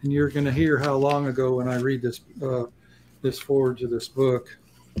 And you're going to hear how long ago when I read this, this forward to this book.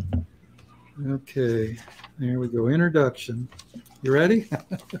 Okay, there we go. Introduction. You ready?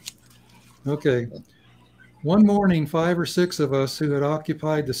 Okay. One morning, 5 or 6 of us who had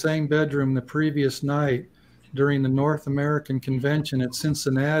occupied the same bedroom the previous night during the North American Convention at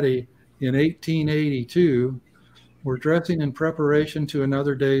Cincinnati in 1882 were dressing in preparation to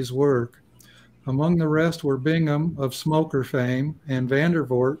another day's work. Among the rest were Bingham of smoker fame and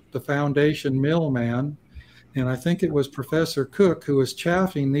Vandervoort, the foundation millman, and I think it was Professor Cook who was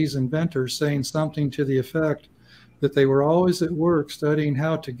chaffing these inventors, saying something to the effect that they were always at work studying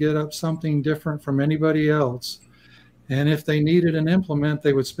how to get up something different from anybody else. And if they needed an implement,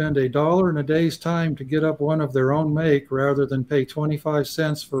 they would spend $1 in a day's time to get up one of their own make rather than pay 25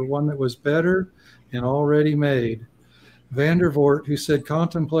 cents for one that was better and already made. Vandervoort, who sat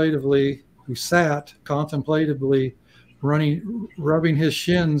contemplatively rubbing his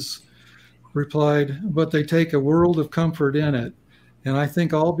shins, replied, "But they take a world of comfort in it. And I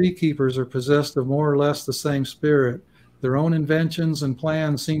think all beekeepers are possessed of more or less the same spirit. Their own inventions and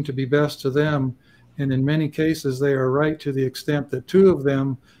plans seem to be best to them, and in many cases they are right to the extent that two of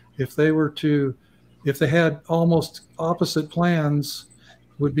them, if they had almost opposite plans,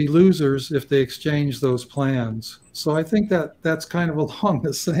 would be losers if they exchanged those plans." So I think that's kind of along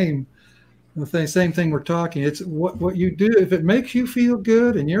the same thing we're talking. It's what you do. If it makes you feel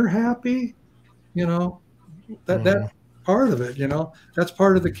good and you're happy, that part of it, that's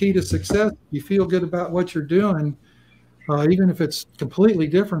part of the key to success. You feel good about what you're doing, even if it's completely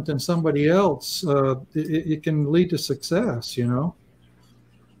different than somebody else, it can lead to success,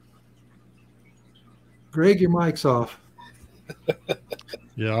 Greg, your mic's off.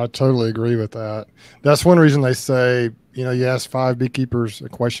 Yeah, I totally agree with that. That's one reason they say, you ask 5 beekeepers a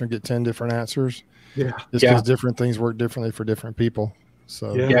question, get 10 different answers. Yeah. Just because different things work differently for different people.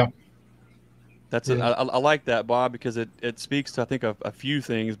 So yeah. I like that, Bob, because it speaks to, I think, a few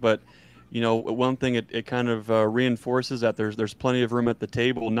things. But, one thing it kind of reinforces that there's plenty of room at the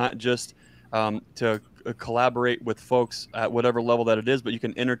table, not just to collaborate with folks at whatever level that it is, but you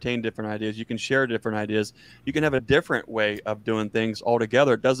can entertain different ideas. You can share different ideas. You can have a different way of doing things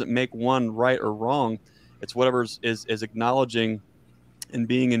altogether. It doesn't make one right or wrong. It's whatever is acknowledging and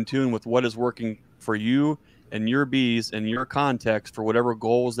being in tune with what is working for you and your bees and your context for whatever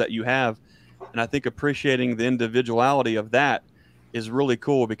goals that you have. And I think appreciating the individuality of that is really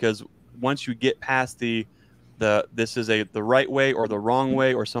cool, because once you get past this is the right way or the wrong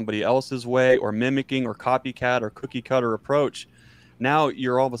way or somebody else's way or mimicking or copycat or cookie cutter approach, now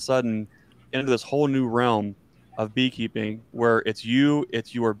you're all of a sudden into this whole new realm of beekeeping where it's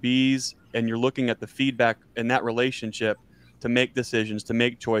your bees, and you're looking at the feedback in that relationship to make decisions, to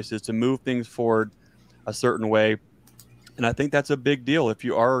make choices, to move things forward a certain way. And I think that's a big deal. If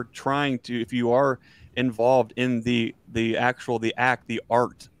you are involved in the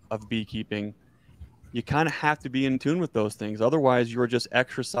art of beekeeping, you kind of have to be in tune with those things. Otherwise, you're just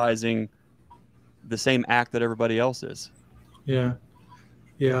exercising the same act that everybody else is. Yeah.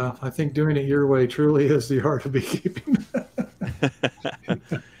 Yeah. I think doing it your way truly is the art of beekeeping.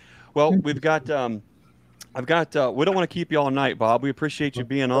 Well, we don't want to keep you all night, Bob. We appreciate you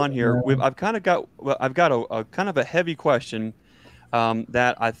being on here. I've got a kind of a heavy question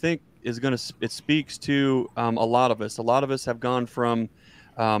that I think it speaks to a lot of us. A lot of us have gone from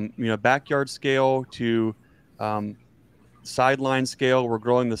backyard scale to sideline scale. We're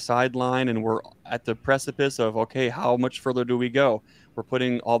growing the sideline, and we're at the precipice of, okay, how much further do we go? We're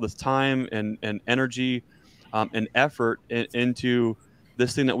putting all this time and energy and effort into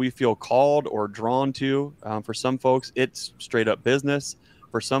this thing that we feel called or drawn to. For some folks, it's straight up business.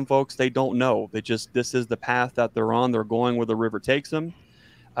 For some folks, they don't know. This is the path that they're on. They're going where the river takes them.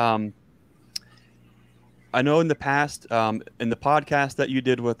 I know in the past, in the podcast that you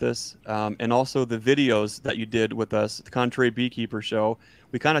did with us, and also the videos that you did with us, the Contrary Beekeeper Show,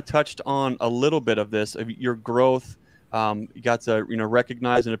 we kind of touched on a little bit of this, of your growth. You got to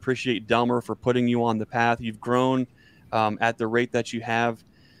recognize and appreciate Delmer for putting you on the path. You've grown at the rate that you have.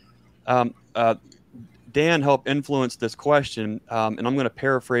 Dan helped influence this question, and I'm going to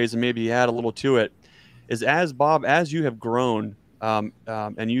paraphrase and maybe add a little to it. As you have grown,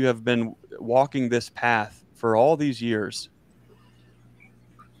 and you have been walking this path for all these years,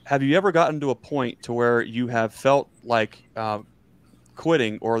 have you ever gotten to a point to where you have felt like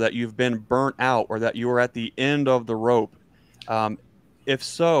quitting, or that you've been burnt out, or that you are at the end of the rope? If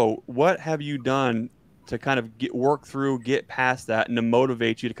so, what have you done to kind of get past that, and to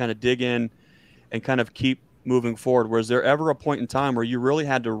motivate you to kind of dig in and kind of keep moving forward? Was there ever a point in time where you really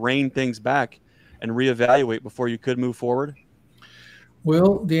had to rein things back and reevaluate before you could move forward?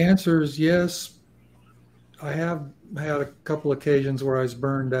 Well, the answer is yes. I have had a couple occasions where I was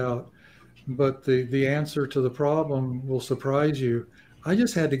burned out, but the answer to the problem will surprise you. I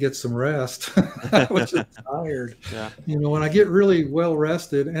just had to get some rest. I was just tired. Yeah. When I get really well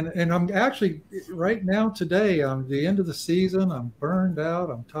rested, and I'm actually right now today, I'm the end of the season. I'm burned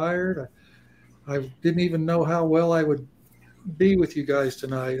out. I'm tired. I didn't even know how well I would be with you guys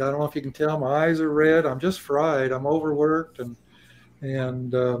tonight. I don't know if you can tell, my eyes are red. I'm just fried. I'm overworked, and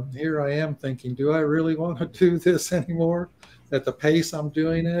here I am thinking, do I really want to do this anymore at the pace I'm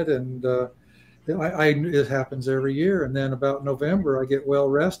doing it? And it happens every year. And then about November, I get well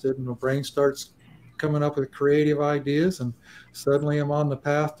rested, and the brain starts coming up with creative ideas, and suddenly I'm on the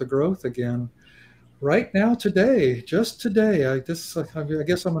path to growth again. right now, today, just today, I guess I'm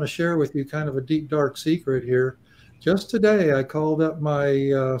going to share with you kind of a deep, dark secret here. Just today, I called up my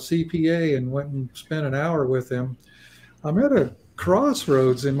CPA and went and spent an hour with him. I'm at a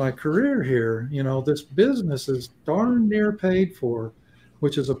crossroads in my career here. You know, this business is darn near paid for,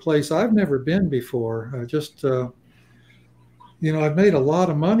 which is a place I've never been before. I just, you know, I've made a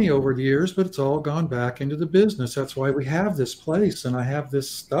lot of money over the years, but it's all gone back into the business. That's why we have this place and I have this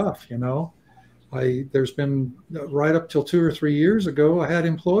stuff, you know. There's been right up till 2 or 3 years ago, I had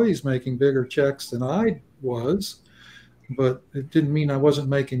employees making bigger checks than I was, but it didn't mean I wasn't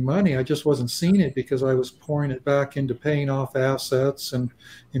making money. I just wasn't seeing it because I was pouring it back into paying off assets and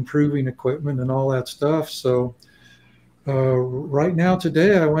improving equipment and all that stuff. So right now,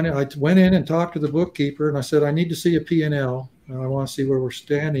 today, I went in and talked to the bookkeeper and I said, I need to see a P&L. I want to see where we're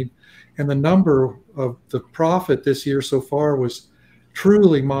standing. And the number of the profit this year so far was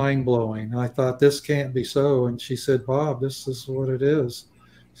truly mind-blowing. I thought, this can't be so. And she said, Bob, this is what it is.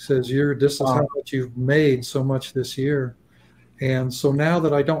 She says, this is how much you've made so much this year. And so now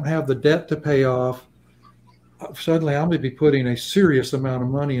that I don't have the debt to pay off, suddenly I'm going to be putting a serious amount of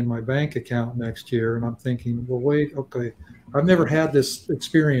money in my bank account next year. And I'm thinking, well, wait, okay, I've never had this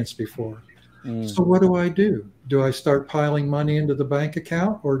experience before. So what do? Do I start piling money into the bank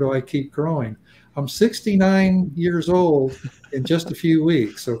account or do I keep growing? I'm 69 years old in just a few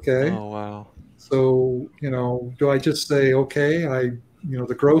weeks. Okay. Oh, wow. So, you know, do I just say, okay, you know,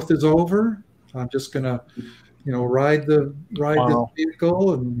 the growth is over. I'm just going to, you know, ride this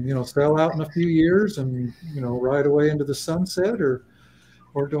vehicle and, you know, sell out in a few years and, you know, ride away into the sunset, or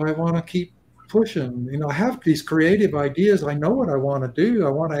do I want to keep pushing? You know, I have these creative ideas. I know what I want to do. I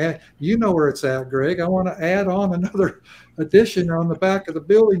want to add, you know where it's at, Greg. I want to add on another addition on the back of the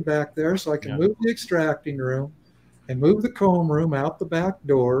building back there so I can move the extracting room and move the comb room out the back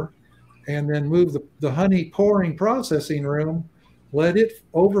door and then move the honey pouring processing room, let it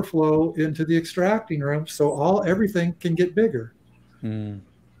overflow into the extracting room so everything can get bigger.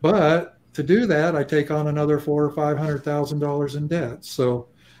 But to do that, I take on another $400,000 or $500,000 in debt. So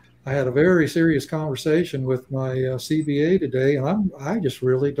I had a very serious conversation with my CBA today, and I just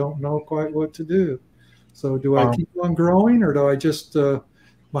really don't know quite what to do. So do I keep on growing, or do I just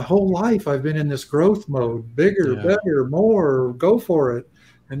my whole life I've been in this growth mode, bigger, better, more, go for it.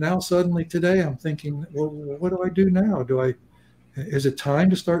 And now suddenly today I'm thinking, well, what do I do now? Is it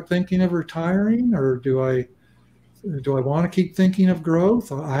time to start thinking of retiring, or do I want to keep thinking of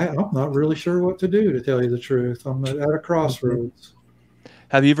growth? I'm not really sure what to do, to tell you the truth. I'm at a crossroads.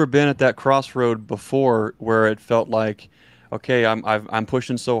 Have you ever been at that crossroad before where it felt like, okay, I'm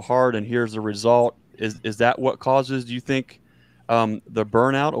pushing so hard and here's the result? Is that what causes, do you think, the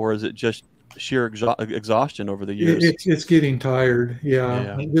burnout, or is it just sheer exhaustion over the years? It's getting tired.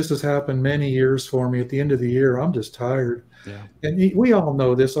 Yeah. This has happened many years for me. At the end of the year, I'm just tired. Yeah. And we all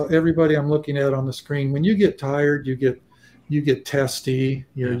know this. Everybody I'm looking at on the screen, when you get tired, you get testy.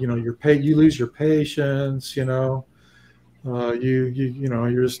 You know, you lose your patience. You know, and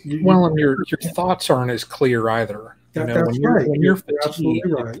your thoughts aren't as clear either. You know, when you're fatigued,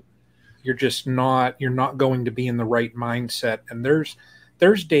 absolutely right. You're not going to be in the right mindset. And there's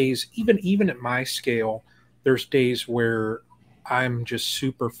days, even at my scale, there's days where I'm just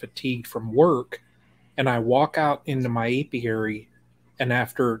super fatigued from work, and I walk out into my apiary, and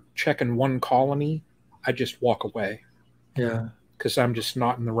after checking one colony, I just walk away. Yeah. Because I'm just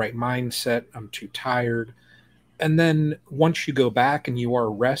not in the right mindset. I'm too tired. And then once you go back and you are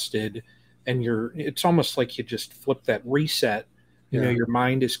rested, and it's almost like you just flip that reset. You know, your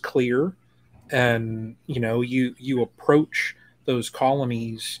mind is clear, and you approach those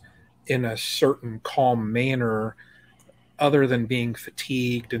colonies in a certain calm manner, other than being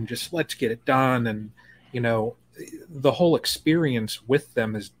fatigued and just let's get it done. And the whole experience with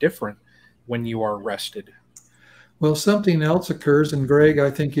them is different when you are rested. Well, something else occurs, and Greg,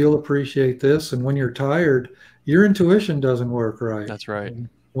 I think you'll appreciate this. And when you're tired, your intuition doesn't work right. That's right.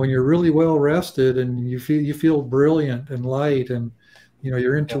 When you're really well rested and you feel brilliant and light, and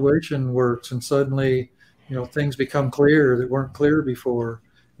your intuition works, and suddenly things become clear that weren't clear before.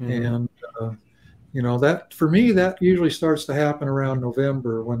 And that, for me, that usually starts to happen around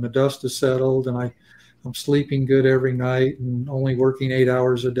November, when the dust is settled and I'm sleeping good every night and only working 8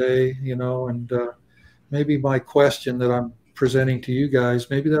 hours a day. And maybe my question that I'm presenting to you guys,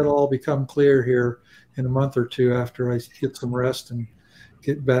 maybe that'll all become clear here in a month or two after I get some rest and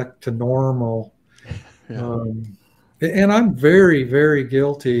get back to normal. And I'm very, very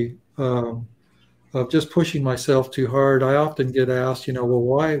guilty of just pushing myself too hard. I often get asked, well,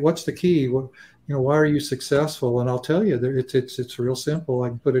 why? What's the key? Well, why are you successful? And I'll tell you, it's real simple. I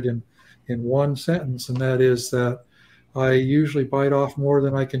can put it in one sentence, and that is that I usually bite off more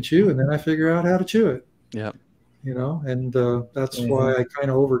than I can chew, and then I figure out how to chew it. Yeah. And that's why I kind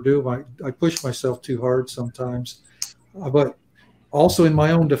of overdo I push myself too hard sometimes. But also, in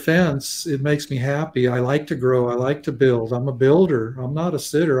my own defense, it makes me happy. I like to grow. I like to build. I'm a builder. I'm not a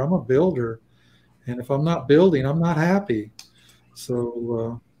sitter. I'm a builder. And if I'm not building, I'm not happy.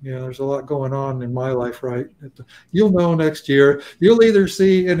 So, there's a lot going on in my life, right? You'll know next year. You'll either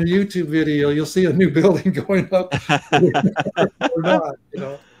see in a YouTube video, you'll see a new building going up or not,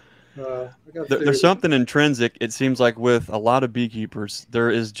 There's something intrinsic, it seems like, with a lot of beekeepers.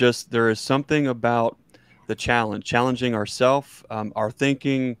 There is something about the challenging ourselves, our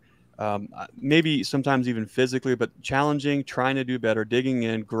thinking, maybe sometimes even physically, but challenging, trying to do better, digging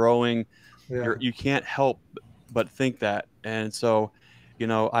in, growing. You can't help but think that. And so,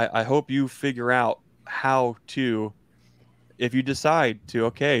 I hope you figure out how to, if you decide to,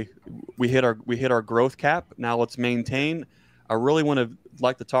 okay, we hit our growth cap, now let's maintain. I really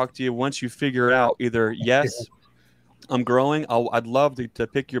like to talk to you once you figure out either, yes, I'm growing. I'd love to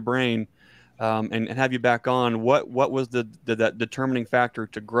pick your brain and have you back on. What was that determining factor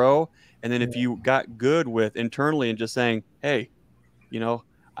to grow? And then if you got good with internally and just saying, hey,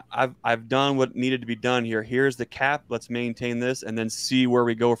 I've done what needed to be done here. Here's the cap. Let's maintain this and then see where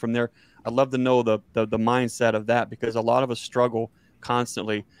we go from there. I'd love to know the mindset of that, because a lot of us struggle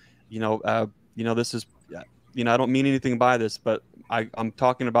constantly. This is, I don't mean anything by this, but I'm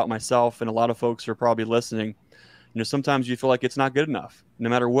talking about myself, and a lot of folks are probably listening. Sometimes you feel like it's not good enough. No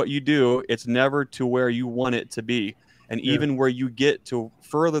matter what you do, it's never to where you want it to be. And even where you get to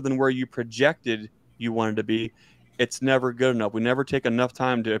further than where you projected you wanted to be, it's never good enough. We never take enough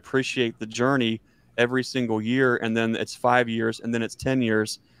time to appreciate the journey every single year. And then it's 5 years, and then it's 10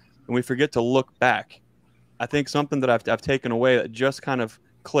 years. And we forget to look back. I think something that I've taken away that just kind of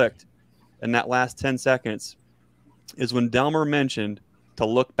clicked in that last 10 seconds is when Delmer mentioned to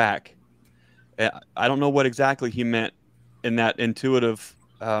look back. I don't know what exactly he meant in that intuitive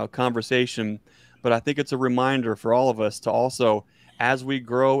conversation, but I think it's a reminder for all of us to also, as we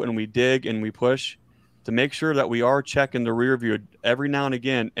grow and we dig and we push, to make sure that we are checking the rear view every now and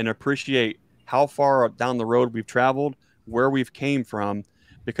again and appreciate how far down the road we've traveled, where we've came from,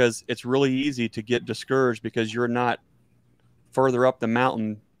 because it's really easy to get discouraged because you're not further up the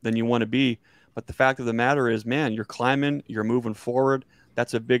mountain than you want to be. But the fact of the matter is, man, you're climbing, you're moving forward.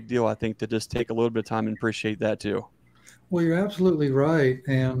 That's a big deal, I think, to just take a little bit of time and appreciate that too. Well, you're absolutely right.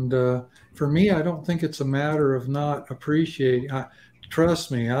 And for me, I don't think it's a matter of not appreciating.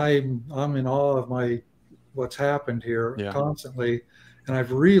 Trust me, I'm in awe of what's happened here constantly. And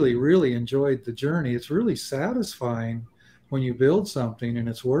I've really, really enjoyed the journey. It's really satisfying when you build something and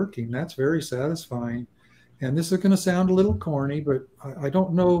it's working. That's very satisfying. And this is going to sound a little corny, but I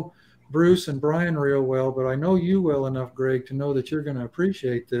don't know Bruce and Brian real well, but I know you well enough, Greg, to know that you're going to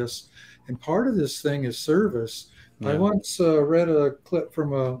appreciate this. And part of this thing is service. I once read a clip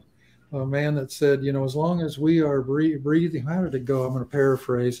from a man that said, as long as we are breathing, how did it go? I'm going to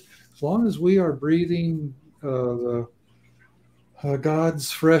paraphrase. As long as we are breathing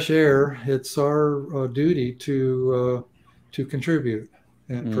God's fresh air, it's our duty to contribute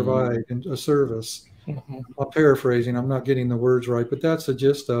and provide a service. I'm paraphrasing. I'm not getting the words right, but that's the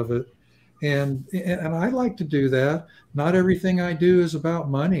gist of it. And I like to do that. Not everything I do is about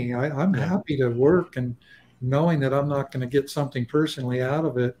money. I'm happy to work and knowing that I'm not going to get something personally out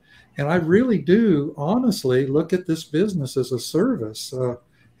of it. And I really do, honestly, look at this business as a service.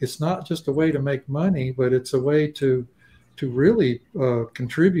 It's not just a way to make money, but it's a way to really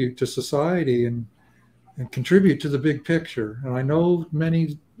contribute to society and contribute to the big picture. And I know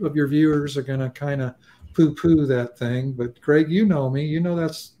many of your viewers are going to kind of poo-poo that thing, but Greg, you know me,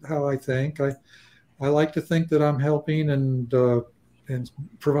 that's how I think. I like to think that I'm helping and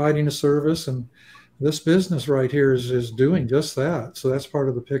providing a service, and this business right here is doing just that. So that's part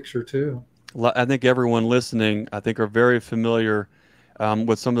of the picture too. I think everyone listening, I think, are very familiar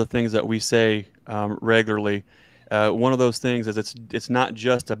with some of the things that we say regularly. One of those things is it's not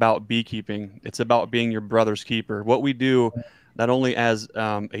just about beekeeping. It's about being your brother's keeper. What we do, not only as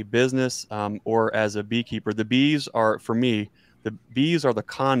a business or as a beekeeper, the bees are, for me, the bees are the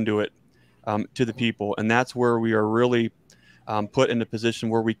conduit to the people. And that's where we are really put in a position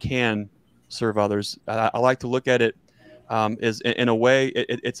where we can serve others. I like to look at it as, in a way,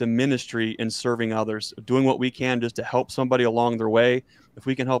 it's a ministry in serving others, doing what we can just to help somebody along their way. If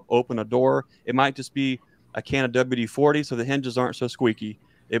we can help open a door, it might just be a can of WD-40 so the hinges aren't so squeaky.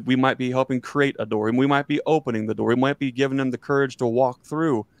 We might be helping create a door, and we might be opening the door. We might be giving them the courage to walk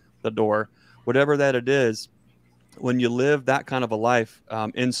through the door. whatever that it is, when you live that kind of a life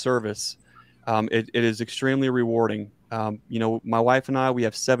in service, it is extremely rewarding. You know, my wife and I, we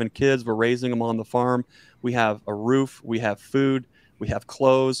have 7 kids. We're raising them on the farm. We have a roof. We have food. We have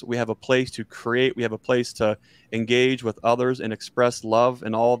clothes. We have a place to create. We have a place to engage with others and express love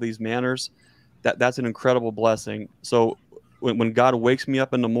in all these manners. That's an incredible blessing. So when God wakes me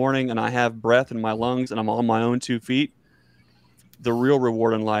up in the morning and I have breath in my lungs and I'm on my own 2 feet, the real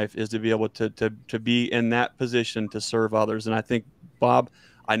reward in life is to be able to be in that position to serve others. And I think, Bob,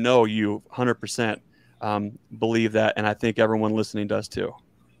 I know you 100% believe that, and I think everyone listening does too.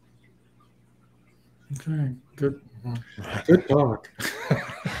 Okay, good talk.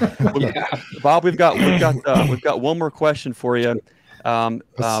 Bob, we've got one more question for you.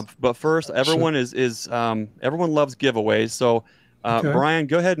 But first, everyone everyone loves giveaways. So, Okay. Brian,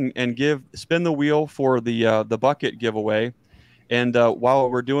 go ahead and spin the wheel for the bucket giveaway. And while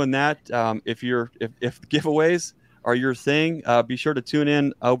we're doing that, if giveaways are your thing, be sure to tune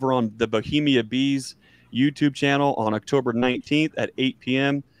in over on the Bohemia Bees YouTube channel on October 19th at 8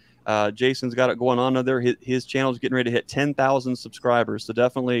 p.m. Jason's got it going on over there. His channel is getting ready to hit 10,000 subscribers. So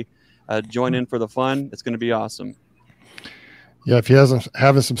definitely join in for the fun. It's going to be awesome. Yeah, if you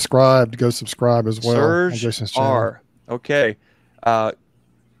haven't subscribed, go subscribe as well. Serge on Jason's channel. R. Okay.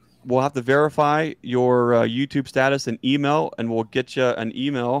 We'll have to verify your YouTube status and email, and we'll get you an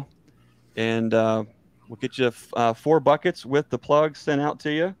email, and we'll get you 4 buckets with the plug sent out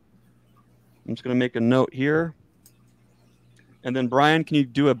to you. I'm just going to make a note here. And then, Brian, can you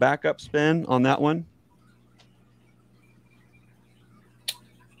do a backup spin on that one?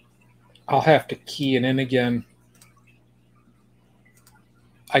 I'll have to key it in again.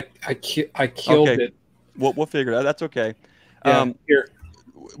 I killed it. We'll figure it out. That's okay. Yeah, here.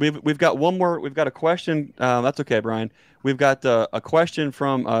 We've got one more. We've got a question. That's okay, Brian. We've got a question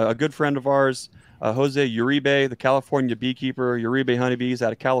from a good friend of ours, Jose Uribe, the California beekeeper, Uribe honeybees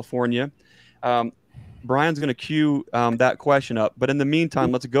out of California. Brian's going to queue that question up. But in the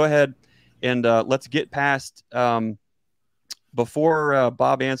meantime, let's go ahead and let's get past before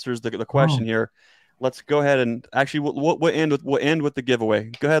Bob answers the question here. Let's go ahead and actually we'll end with the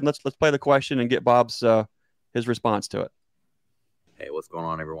giveaway. Go ahead and let's play the question and get Bob's his response to it. Hey, what's going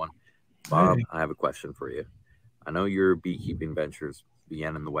on, everyone? Bob, Hey. I have a question for you. I know your beekeeping ventures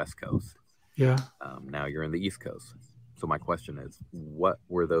began in the West Coast. Yeah. Now you're in the East Coast. So my question is, what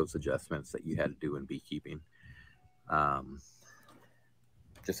were those adjustments that you had to do in beekeeping?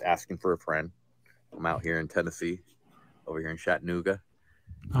 Just asking for a friend. I'm out here in Tennessee, over here in Chattanooga.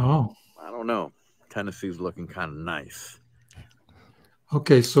 Oh. I don't know. Tennessee's looking kind of nice.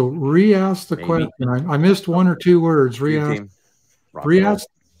 Okay, so re-ask the Maybe. question. I missed 1 or 2 words. Re-ask.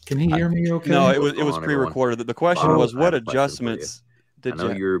 Can he hear me okay? No, it was pre-recorded. The question was, what adjustments did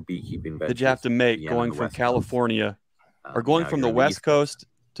your beekeeping you have to make going from California or going from the West Coast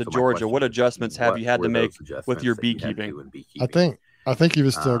to Georgia? What adjustments have you had to make with your beekeeping? I think he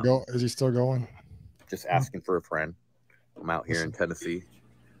was still going. Is he still going? Just asking for a friend. I'm out here in Tennessee.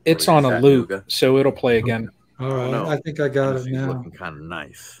 It's on a loop, so it'll play again. All right, I think I got it now. Looking kind of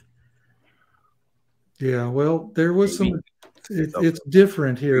nice. Yeah, well, there was some. It's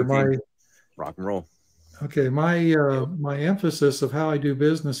different here. My rock and roll. Okay, my emphasis of how I do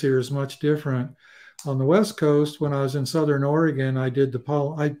business here is much different. On the West Coast, when I was in Southern Oregon, I did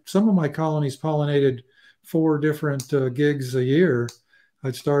some of my colonies pollinated 4 different gigs a year.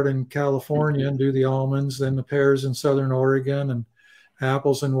 I'd start in California and do the almonds, then the pears in Southern Oregon, and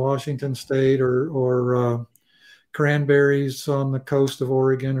apples in Washington State, or cranberries on the coast of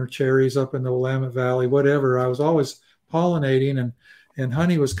Oregon, or cherries up in the Willamette Valley, whatever. I was always pollinating, and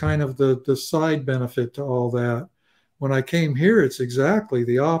honey was kind of the side benefit to all that. When I came here, it's exactly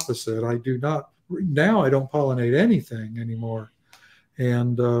the opposite. I don't pollinate anything anymore.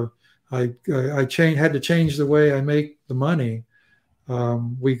 And I had to change the way I make the money.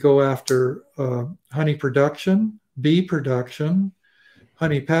 We go after honey production, bee production,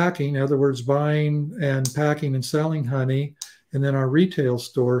 honey packing, in other words, buying and packing and selling honey, and then our retail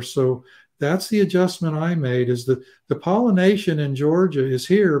store. So that's the adjustment I made, is that the pollination in Georgia is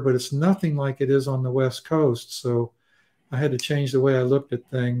here, but it's nothing like it is on the West Coast. So I had to change the way I looked at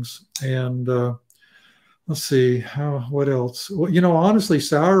things. And let's see, what else? Well, honestly,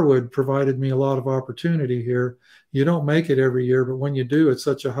 sourwood provided me a lot of opportunity here. You don't make it every year, but when you do, it's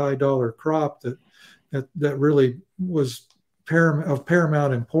such a high dollar crop that really was of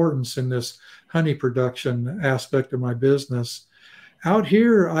paramount importance in this honey production aspect of my business. Out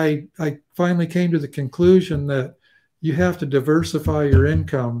here, I finally came to the conclusion that you have to diversify your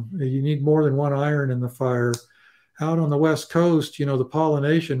income. You need more than one iron in the fire. out on the West Coast, the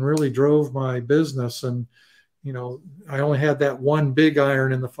pollination really drove my business. And, I only had that one big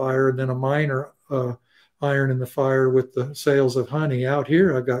iron in the fire and then a minor iron in the fire with the sales of honey. Out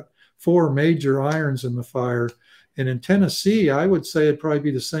here, I've got 4 major irons in the fire. And in Tennessee, I would say it'd probably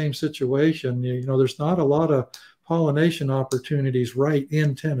be the same situation. There's not a lot of pollination opportunities right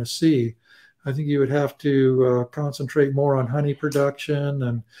in Tennessee. I think you would have to concentrate more on honey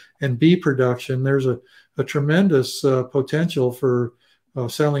production and bee production. There's a tremendous potential for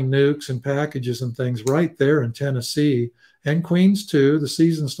selling NUCS and packages and things right there in Tennessee, and Queens too. The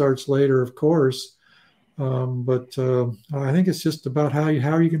season starts later, of course, but I think it's just about how are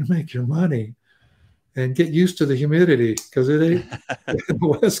you going to make your money and get used to the humidity, because the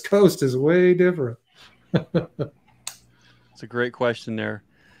West Coast is way different. It's a great question there.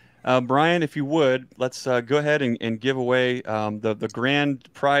 Brian, if you would, let's go ahead and give away the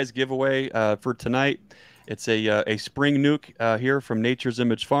grand prize giveaway for tonight. It's a spring nuke here from Nature's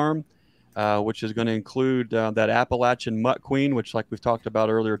Image Farm, which is going to include that Appalachian Mutt Queen, which, like we've talked about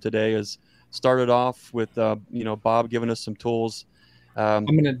earlier today, is started off with Bob giving us some tools I'm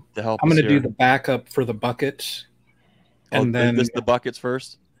gonna do the backup for the buckets, and then the buckets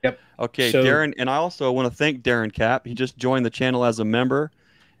first. Yep. Okay, so, Darren, and I also want to thank Darren Cap. He just joined the channel as a member.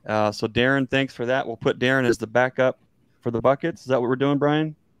 So Darren, thanks for that. We'll put Darren as the backup for the buckets. Is that what we're doing,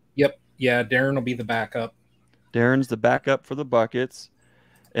 Brian? Yep. Yeah, Darren will be the backup. Darren's the backup for the buckets.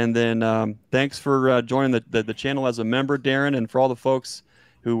 And then thanks for joining the channel as a member, Darren, and for all the folks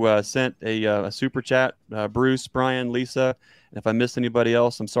who sent a super chat, Bruce, Brian, Lisa. And if I missed anybody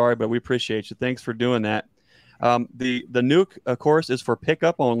else, I'm sorry, but we appreciate you. Thanks for doing that. The nuke, of course, is for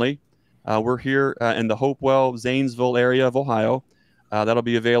pickup only. We're here in the Hopewell, Zanesville area of Ohio. That'll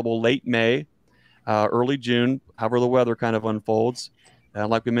be available late May, early June, however the weather kind of unfolds.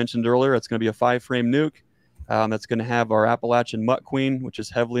 Like we mentioned earlier, it's going to be a 5-frame nuke that's going to have our Appalachian Mutt Queen, which is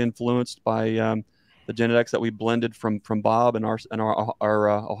heavily influenced by the genetics that we blended from Bob and our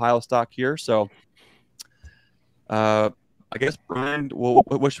Ohio stock here. So I guess, Brian,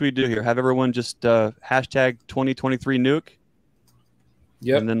 what should we do here? Have everyone just hashtag 2023 nuke?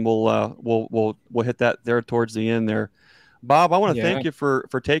 Yep. And then we'll hit that there towards the end there. Bob, I want to thank you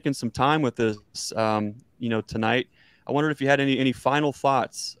for taking some time with us, tonight. I wondered if you had any final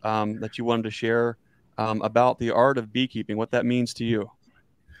thoughts that you wanted to share about the art of beekeeping, what that means to you.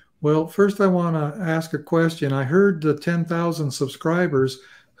 Well, first I want to ask a question. I heard the 10,000 subscribers.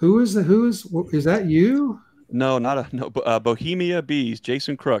 Is that you? No, Bohemia Bees.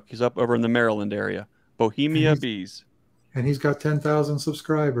 Jason Crook. He's up over in the Maryland area. Bohemia Bees. And he's got 10,000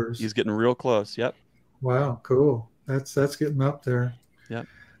 subscribers. He's getting real close. Yep. Wow, cool. That's getting up there. Yep.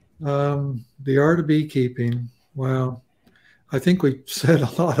 The art of beekeeping. Wow. I think we said a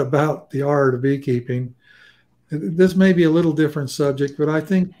lot about the art of beekeeping. This may be a little different subject, but I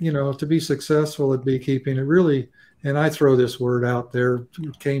think, to be successful at beekeeping, it really, and I throw this word out there,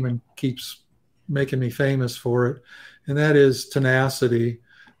 Cayman keeps making me famous for it, and that is tenacity.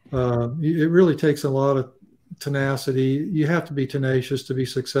 It really takes a lot of tenacity. You have to be tenacious to be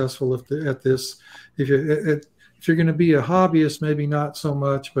successful at this. If you're going to be a hobbyist, maybe not so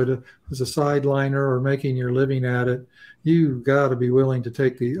much, but as a sideliner or making your living at it, you've got to be willing to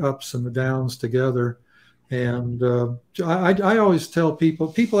take the ups and the downs together. And I always tell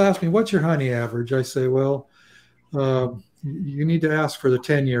people ask me, what's your honey average? I say, well, you need to ask for the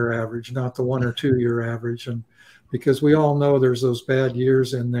 10-year average, not the 1 or 2 year average. And because we all know there's those bad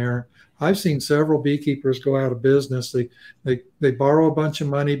years in there. I've seen several beekeepers go out of business. They borrow a bunch of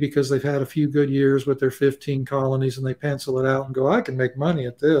money because they've had a few good years with their 15 colonies, and they pencil it out and go, I can make money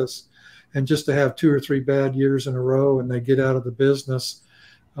at this. And just to have 2 or 3 bad years in a row and they get out of the business,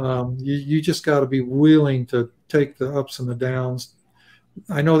 you just got to be willing to take the ups and the downs.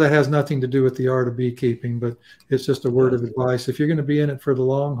 I know that has nothing to do with the art of beekeeping, but it's just a word of advice. If you're going to be in it for the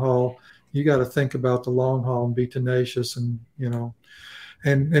long haul, you got to think about the long haul and be tenacious, and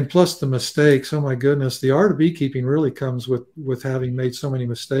and plus the mistakes. Oh my goodness, the art of beekeeping really comes with having made so many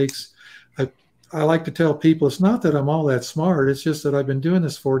mistakes. I like to tell people it's not that I'm all that smart. It's just that I've been doing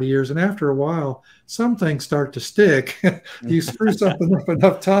this 40 years, and after a while, some things start to stick. You screw something up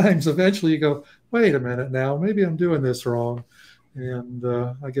enough times, eventually you go, wait a minute now, maybe I'm doing this wrong. And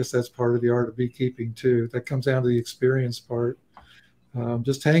I guess that's part of the art of beekeeping too. That comes down to the experience part.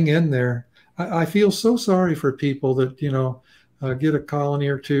 Just hang in there. I feel so sorry for people that, get a colony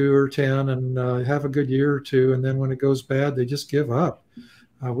or 2 or 10 and have a good year or 2. And then when it goes bad, they just give up.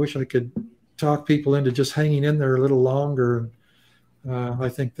 I wish I could talk people into just hanging in there a little longer. I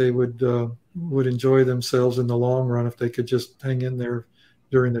think they would enjoy themselves in the long run if they could just hang in there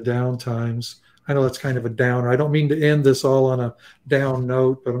during the down times. I know that's kind of a downer. I don't mean to end this all on a down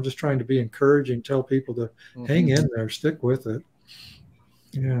note, but I'm just trying to be encouraging, tell people to hang in there, stick with it.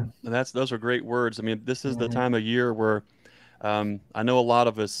 Yeah. And those are great words. I mean, this is the time of year where I know a lot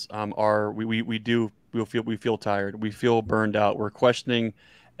of us we feel tired. We feel burned out. We're questioning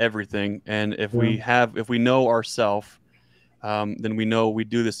everything. And if we know ourselves, then we know we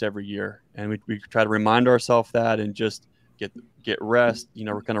do this every year, and we try to remind ourselves that, and just get rest. You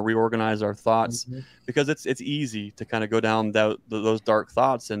know, we're kind of reorganize our thoughts, because it's easy to kind of go down those dark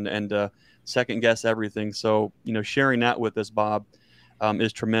thoughts and second guess everything. So, you know, sharing that with us, Bob,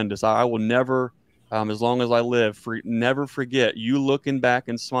 is tremendous. I will never, as long as I live, never forget you looking back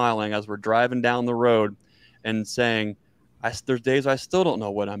and smiling as we're driving down the road and saying, there's days I still don't know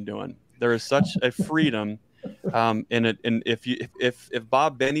what I'm doing. There is such a freedom in it. And if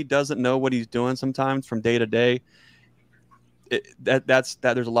Bob Binnie doesn't know what he's doing sometimes from day to day, there's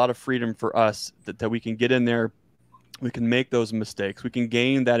a lot of freedom for us that we can get in there. We can make those mistakes. We can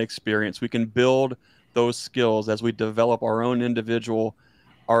gain that experience. We can build those skills as we develop our own individual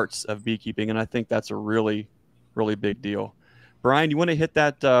arts of beekeeping. And I think that's a really, really big deal. Brian, you want to hit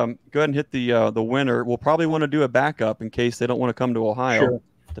that? Go ahead and hit the winner. We'll probably want to do a backup in case they don't want to come to Ohio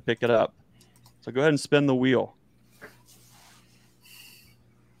to pick it up. So go ahead and spin the wheel.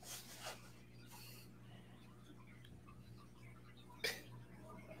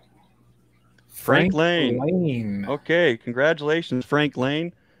 Frank Lane. Okay, congratulations, Frank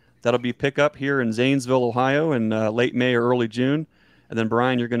Lane. That'll be pickup here in Zanesville, Ohio in late May or early June. And then,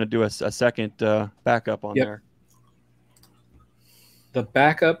 Brian, you're going to do a second backup on there. The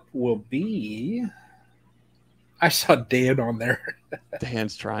backup will be... I saw Dan on there.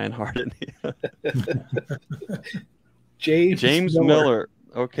 Dan's trying hard, isn't he? James Miller.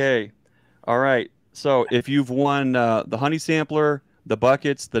 Okay. All right. So if you've won the honey sampler, the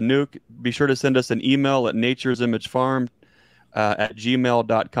buckets, the nuke, be sure to send us an email at nature'simagefarm at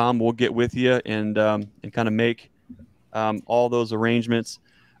gmail.com. We'll get with you and kind of make all those arrangements.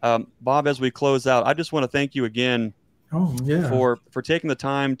 Bob, as we close out, I just want to thank you again for taking the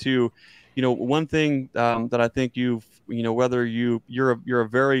time to, you know, one thing that I think whether you're a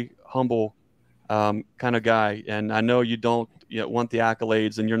very humble kind of guy, and I know you don't want the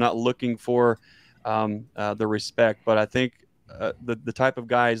accolades, and you're not looking for the respect, but I think the type of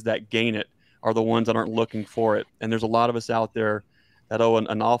guys that gain it are the ones that aren't looking for it. And there's a lot of us out there that owe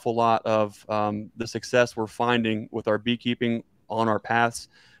an awful lot of the success we're finding with our beekeeping on our paths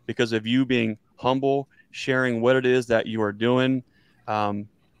because of you being humble, sharing what it is that you are doing,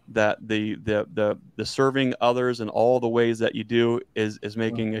 that the serving others in all the ways that you do is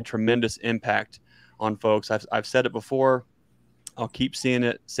making a tremendous impact on folks. I've said it before. I'll keep saying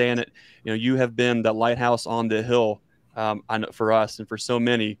it. You know, you have been the lighthouse on the hill I know for us and for so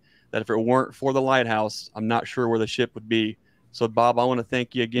many that if it weren't for the lighthouse, I'm not sure where the ship would be. So, Bob, I want to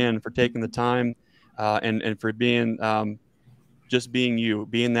thank you again for taking the time and for being just being you,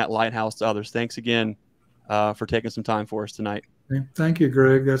 being that lighthouse to others. Thanks again for taking some time for us tonight. Thank you,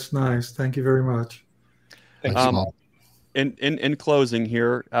 Greg. That's nice. Thank you very much. Thanks, Bob. In closing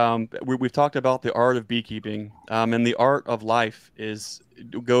here, we've talked about the art of beekeeping, and the art of life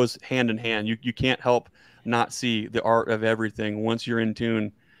goes hand in hand. You can't help not see the art of everything once you're in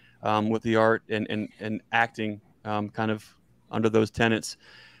tune with the art and acting kind of under those tenets.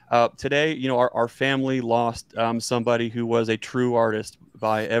 Today, you know, our family lost somebody who was a true artist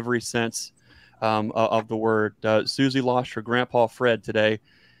by every sense of the word. Susie lost her grandpa Fred today.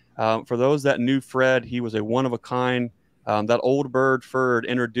 For those that knew Fred, he was a one-of-a-kind. That old bird Ferd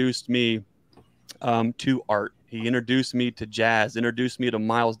introduced me to art. He introduced me to jazz, introduced me to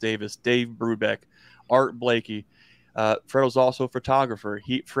Miles Davis, Dave Brubeck, Art Blakey. Fred was also a photographer.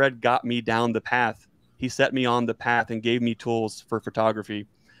 Fred got me down the path. He set me on the path and gave me tools for photography.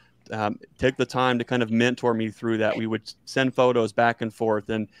 Took the time to kind of mentor me through that. We would send photos back and forth,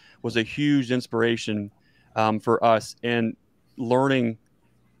 and was a huge inspiration for us in learning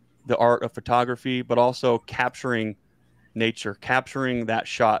the art of photography, but also capturing nature, capturing that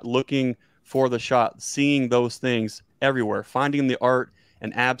shot, looking for the shot, seeing those things everywhere, finding the art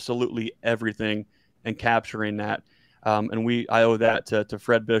in absolutely everything and capturing that. And I owe that to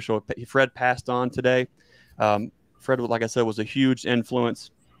Fred Bishop. Fred passed on today. Fred, like I said, was a huge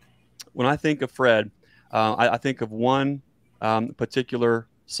influence. When I think of Fred, I think of one particular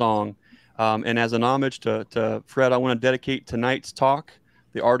song. And as an homage to Fred, I want to dedicate tonight's talk,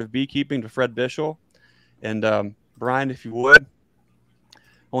 The Art of Beekeeping, to Fred Bishop. And Brian, if you would,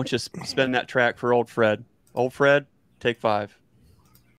 I want you to spin that track for old Fred. Old Fred, take 5.